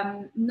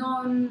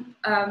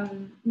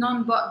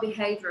non-bot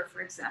behavior,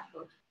 for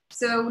example.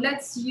 So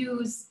let's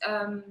use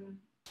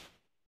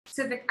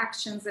civic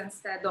actions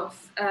instead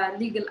of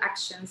legal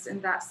actions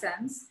in that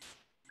sense.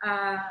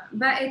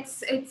 But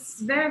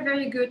it's very,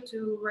 very good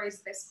to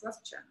raise this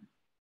question.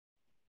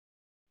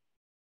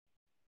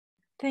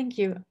 Thank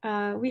you.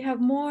 We have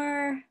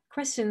more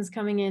questions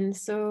coming in.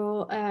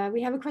 So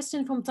we have a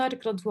question from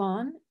Tariq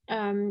Radwan.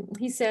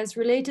 He says,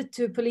 related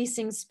to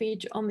policing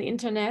speech on the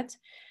internet,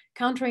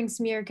 countering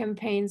smear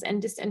campaigns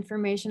and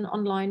disinformation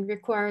online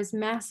requires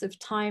massive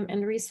time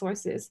and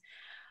resources.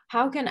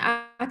 How can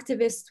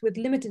activists with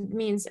limited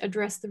means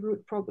address the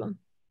root problem?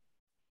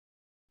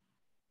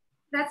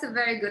 That's a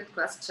very good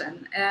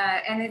question,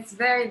 and it's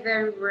very,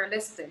 very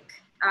realistic.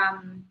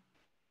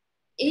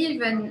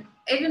 Even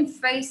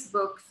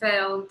Facebook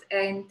failed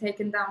in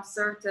taking down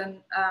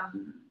certain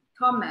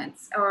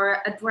comments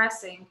or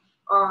addressing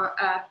or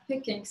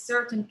picking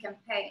certain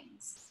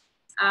campaigns.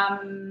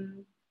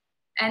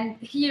 And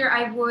here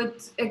I would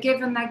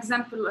give an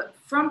example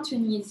from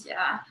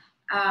Tunisia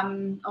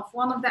of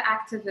one of the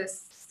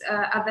activists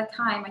at the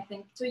time, I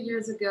think 2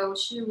 years ago.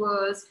 She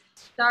was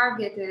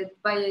targeted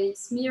by a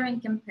smearing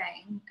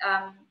campaign,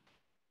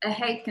 a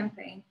hate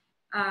campaign.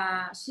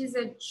 She's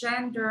a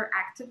gender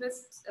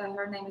activist.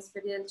 Her name is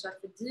Feriel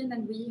Sharfuddin,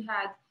 and we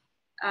had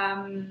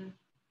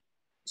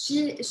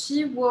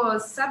she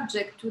was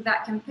subject to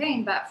that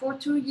campaign, but for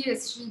 2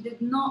 years she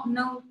did not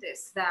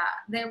notice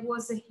that there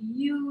was a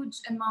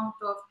huge amount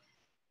of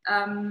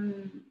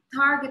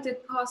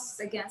targeted posts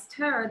against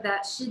her,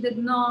 that she did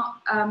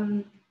not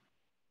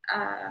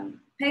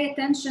pay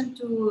attention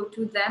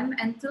to them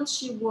until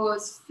she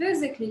was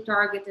physically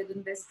targeted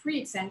in the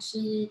streets, and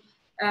she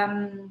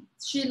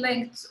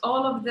linked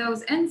all of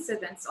those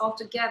incidents all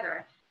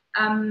together.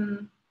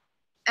 And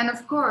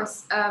of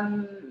course,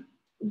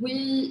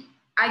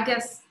 I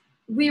guess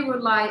we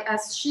rely,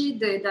 as she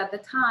did at the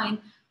time,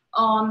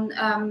 on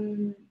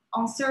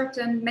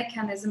certain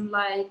mechanisms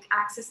like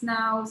Access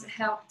Now's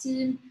help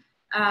team,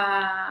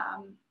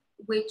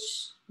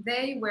 which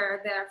they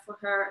were there for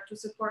her to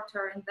support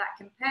her in that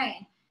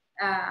campaign.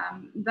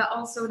 But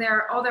also there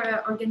are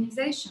other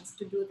organizations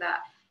to do that.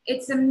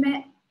 It's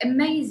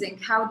amazing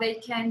how they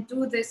can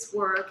do this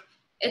work.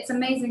 It's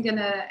amazing in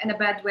a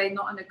bad way,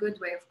 not in a good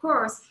way, of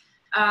course.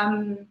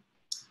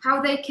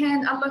 How they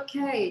can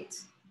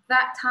allocate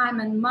that time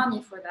and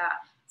money for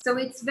that. So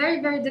it's very,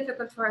 very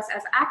difficult for us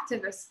as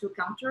activists to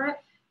counter it.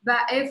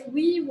 But if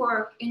we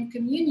work in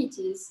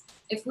communities,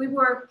 if we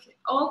work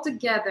all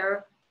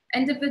together,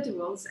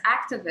 individuals,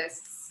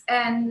 activists,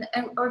 and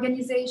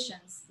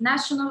organizations,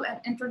 national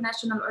and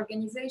international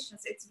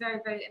organizations, it's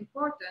very, very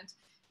important.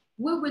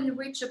 We will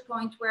reach a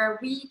point where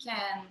we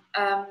can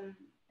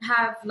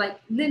have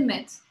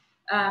limit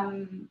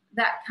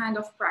that kind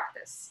of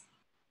practice.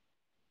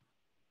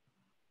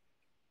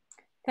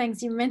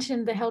 Thanks. You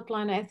mentioned the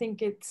helpline. I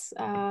think it's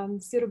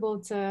suitable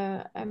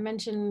to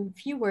mention a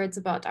few words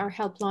about our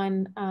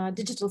helpline,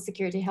 digital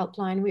security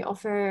helpline. We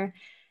offer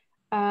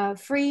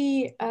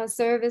free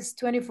service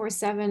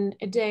 24/7,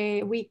 a day,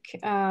 a week,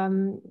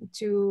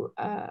 to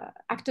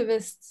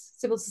activists,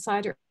 civil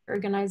society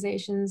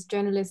organizations,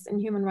 journalists,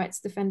 and human rights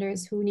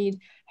defenders who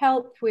need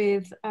help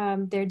with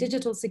their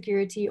digital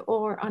security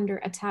or under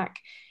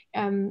attack.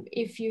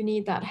 If you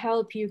need that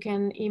help, you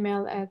can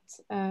email at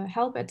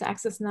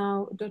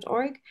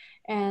help@accessnow.org,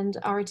 and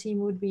our team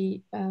would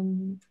be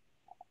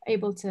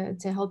able to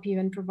help you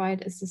and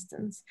provide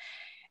assistance.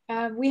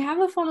 We have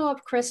a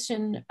follow-up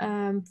question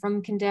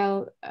from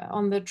Kendall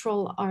on the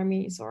troll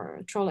armies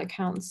or troll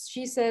accounts.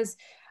 She says,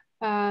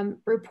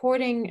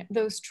 reporting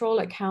those troll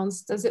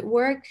accounts, does it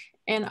work,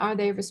 and are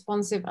they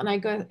responsive? And I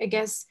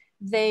guess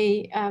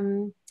they,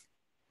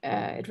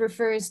 it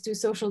refers to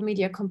social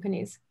media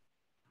companies.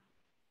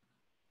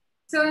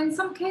 So in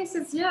some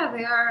cases, yeah,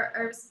 they are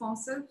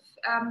responsive.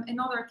 In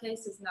other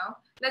cases, no.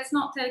 Let's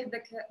not take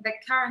the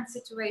current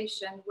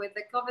situation with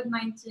the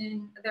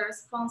COVID-19. The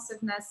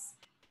responsiveness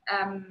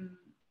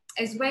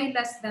is way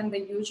less than the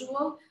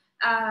usual.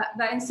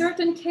 But in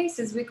certain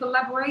cases, we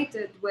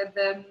collaborated with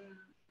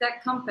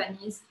tech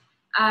companies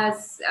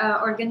as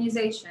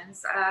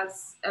organizations,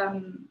 as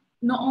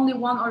not only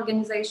one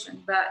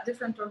organization, but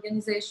different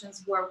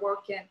organizations who are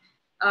working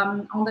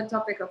on the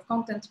topic of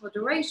content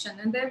moderation,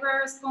 and they were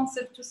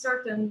responsive to a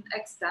certain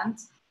extent.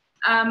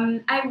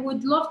 I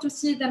would love to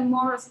see them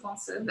more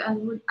responsive, and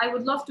I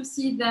would love to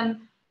see them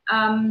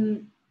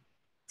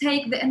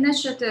take the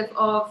initiative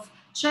of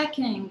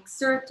checking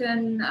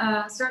certain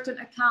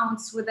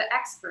accounts with the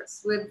experts,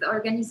 with the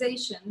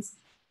organizations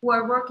who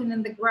are working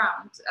in the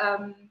ground.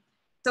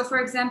 So for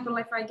example,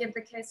 if I give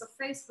the case of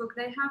Facebook,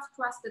 they have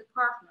trusted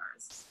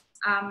partners.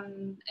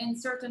 In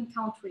certain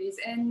countries,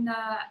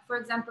 for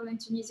example, in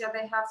Tunisia,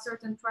 they have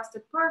certain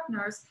trusted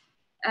partners,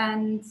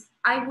 and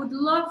I would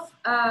love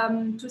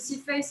to see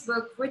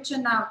Facebook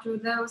reaching out to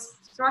those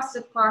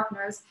trusted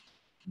partners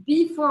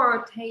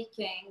before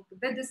taking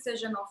the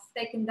decision of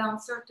taking down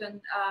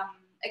certain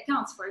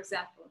accounts, for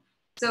example.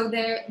 So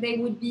there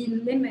would be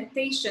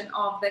limitation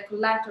of the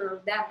collateral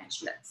damage,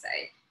 let's say.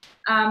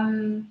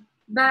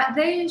 But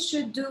they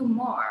should do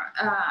more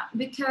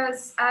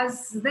because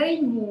as they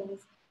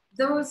move,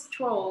 those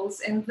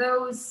trolls and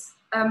those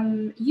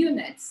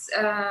units,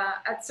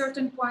 at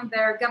certain point,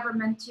 they are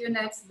government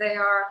units, they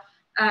are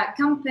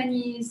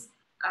companies,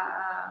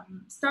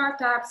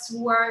 startups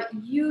who are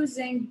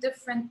using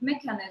different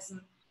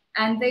mechanisms,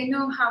 and they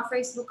know how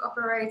Facebook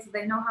operates,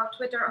 they know how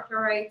Twitter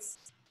operates,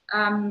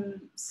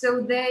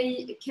 so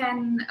they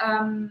can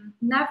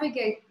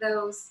navigate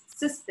those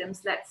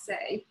systems, let's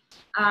say.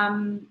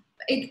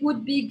 It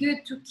would be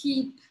good to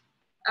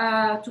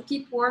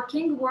keep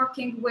working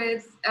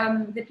with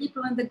the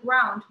people on the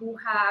ground who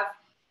have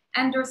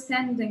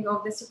understanding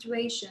of the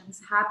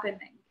situations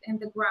happening in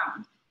the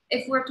ground.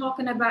 If we're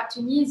talking about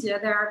Tunisia,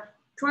 there are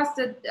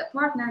trusted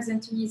partners in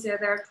Tunisia,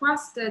 there are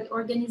trusted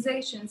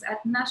organizations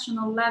at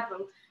national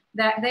level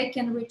that they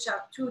can reach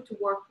out to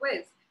work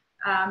with,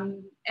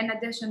 in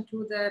addition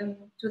to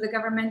the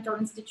governmental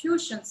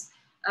institutions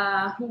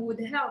who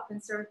would help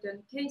in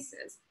certain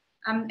cases.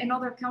 In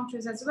other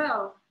countries as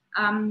well,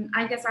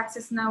 I guess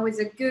Access Now is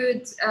a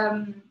good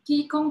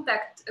key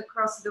contact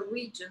across the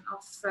region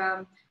of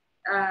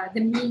the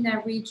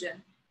MENA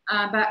region,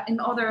 but in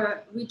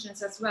other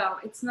regions as well.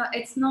 It's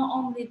not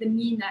only the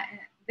MENA.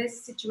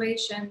 This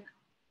situation,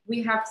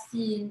 we have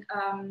seen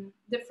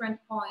different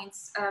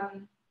points,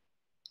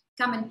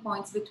 common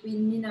points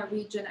between MENA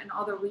region and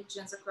other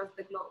regions across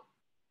the globe.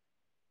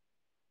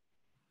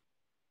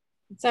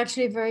 It's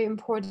actually very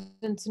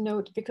important to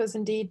note, because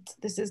indeed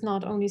this is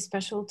not only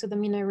special to the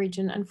MENA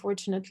region,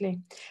 unfortunately.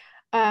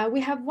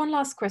 We have one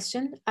last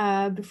question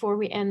before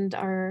we end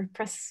our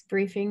press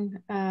briefing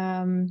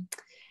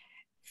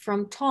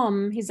from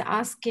Tom. He's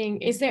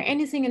asking, is there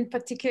anything in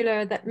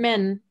particular that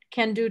men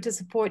can do to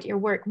support your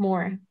work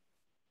more?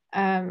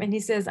 And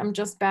he says, I'm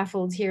just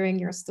baffled hearing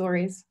your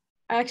stories.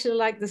 I actually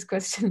like this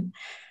question.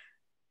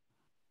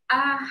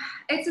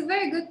 It's a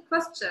very good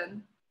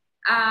question.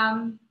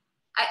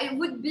 It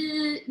would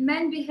be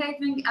men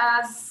behaving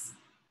as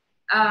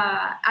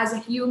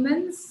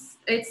humans.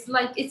 It's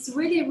like, it's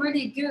really,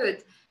 really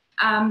good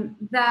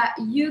that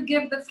you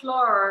give the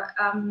floor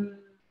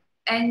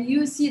and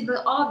you see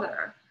the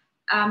other,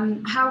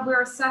 how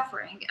we're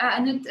suffering.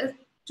 And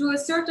to a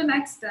certain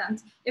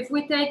extent, if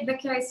we take the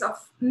case of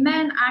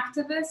men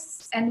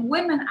activists and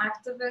women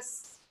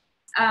activists,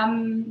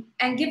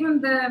 and given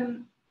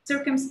the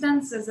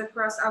circumstances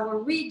across our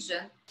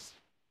region,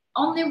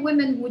 only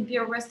women would be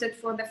arrested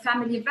for the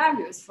family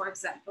values, for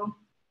example.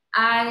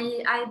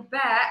 I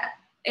bet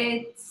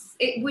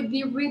it would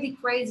be really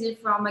crazy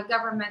from a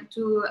government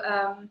to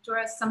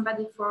arrest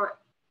somebody for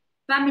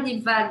family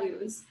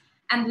values,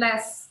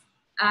 unless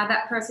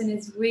that person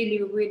is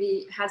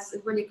really has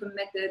really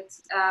committed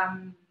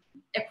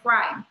a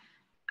crime.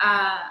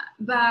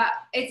 But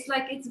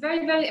it's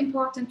very, very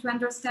important to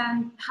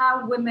understand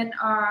how women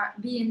are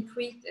being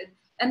treated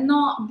and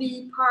not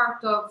be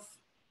part of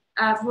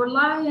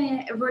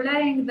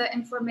relaying the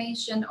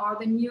information or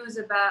the news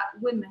about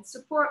women.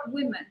 Support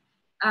women,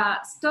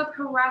 stop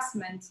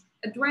harassment,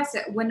 address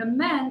it. When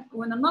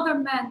another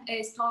man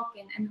is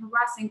talking and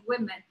harassing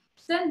women,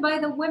 stand by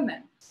the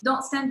women.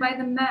 Don't stand by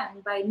the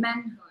men, by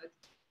manhood.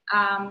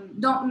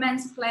 Don't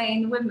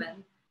mansplain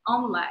women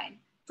online.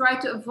 Try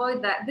to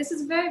avoid that. This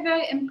is very,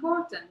 very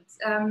important.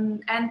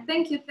 And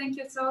thank you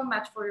so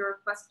much for your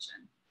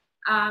question.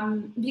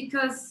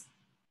 Because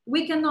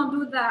we cannot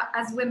do that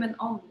as women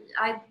only.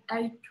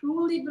 I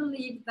truly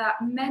believe that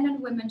men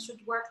and women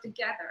should work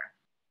together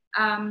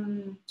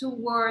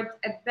toward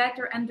a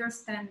better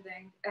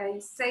understanding, a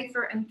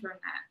safer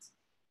internet.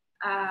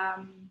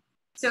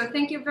 So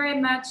thank you very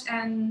much,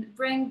 and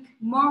bring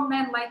more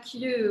men like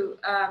you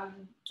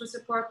to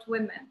support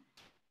women,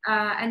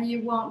 and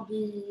you won't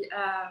be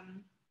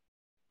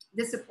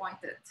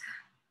disappointed.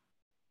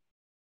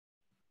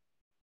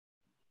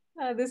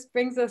 This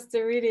brings us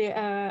to really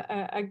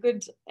a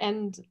good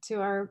end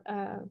to our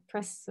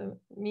press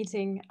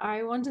meeting.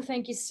 I want to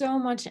thank you so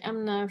much,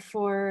 Emna,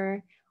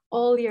 for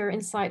all your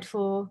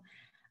insightful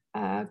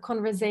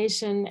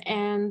conversation.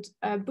 And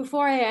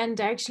before I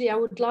end, actually, I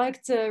would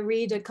like to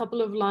read a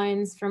couple of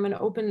lines from an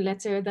open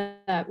letter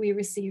that we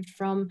received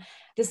from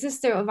the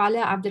sister of Ala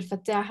Abdel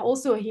Fattah,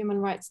 also a human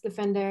rights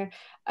defender,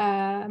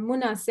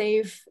 Muna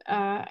Saif.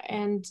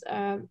 And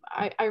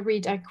I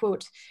read, I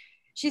quote,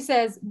 she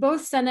says,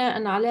 both Sana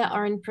and Ala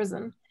are in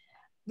prison.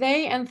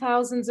 They and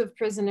thousands of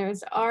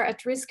prisoners are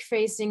at risk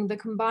facing the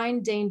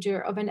combined danger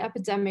of an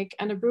epidemic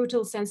and a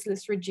brutal,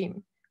 senseless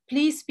regime.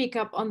 Please speak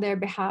up on their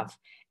behalf.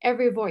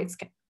 Every voice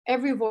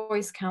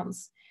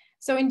counts.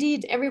 So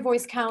indeed, every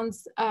voice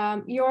counts.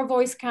 Your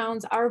voice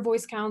counts, our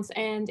voice counts.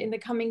 And in the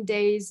coming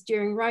days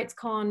during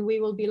RightsCon, we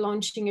will be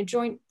launching a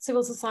joint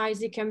civil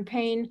society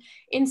campaign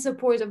in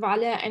support of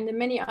Ala and the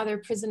many other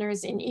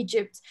prisoners in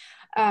Egypt.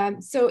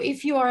 So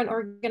if you are an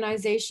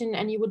organization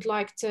and you would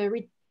like to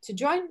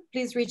join,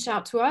 please reach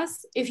out to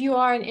us. If you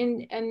are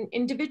an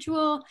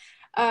individual,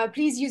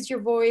 please use your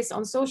voice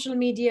on social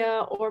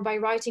media or by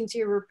writing to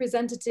your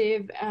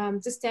representative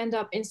to stand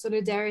up in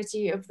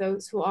solidarity of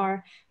those who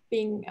are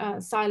being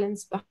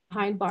silenced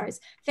behind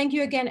bars. Thank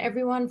you again,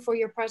 everyone, for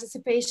your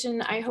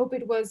participation. I hope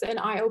it was an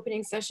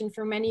eye-opening session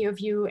for many of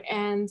you,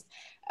 and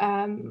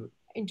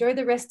enjoy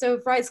the rest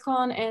of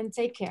RightsCon and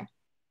take care.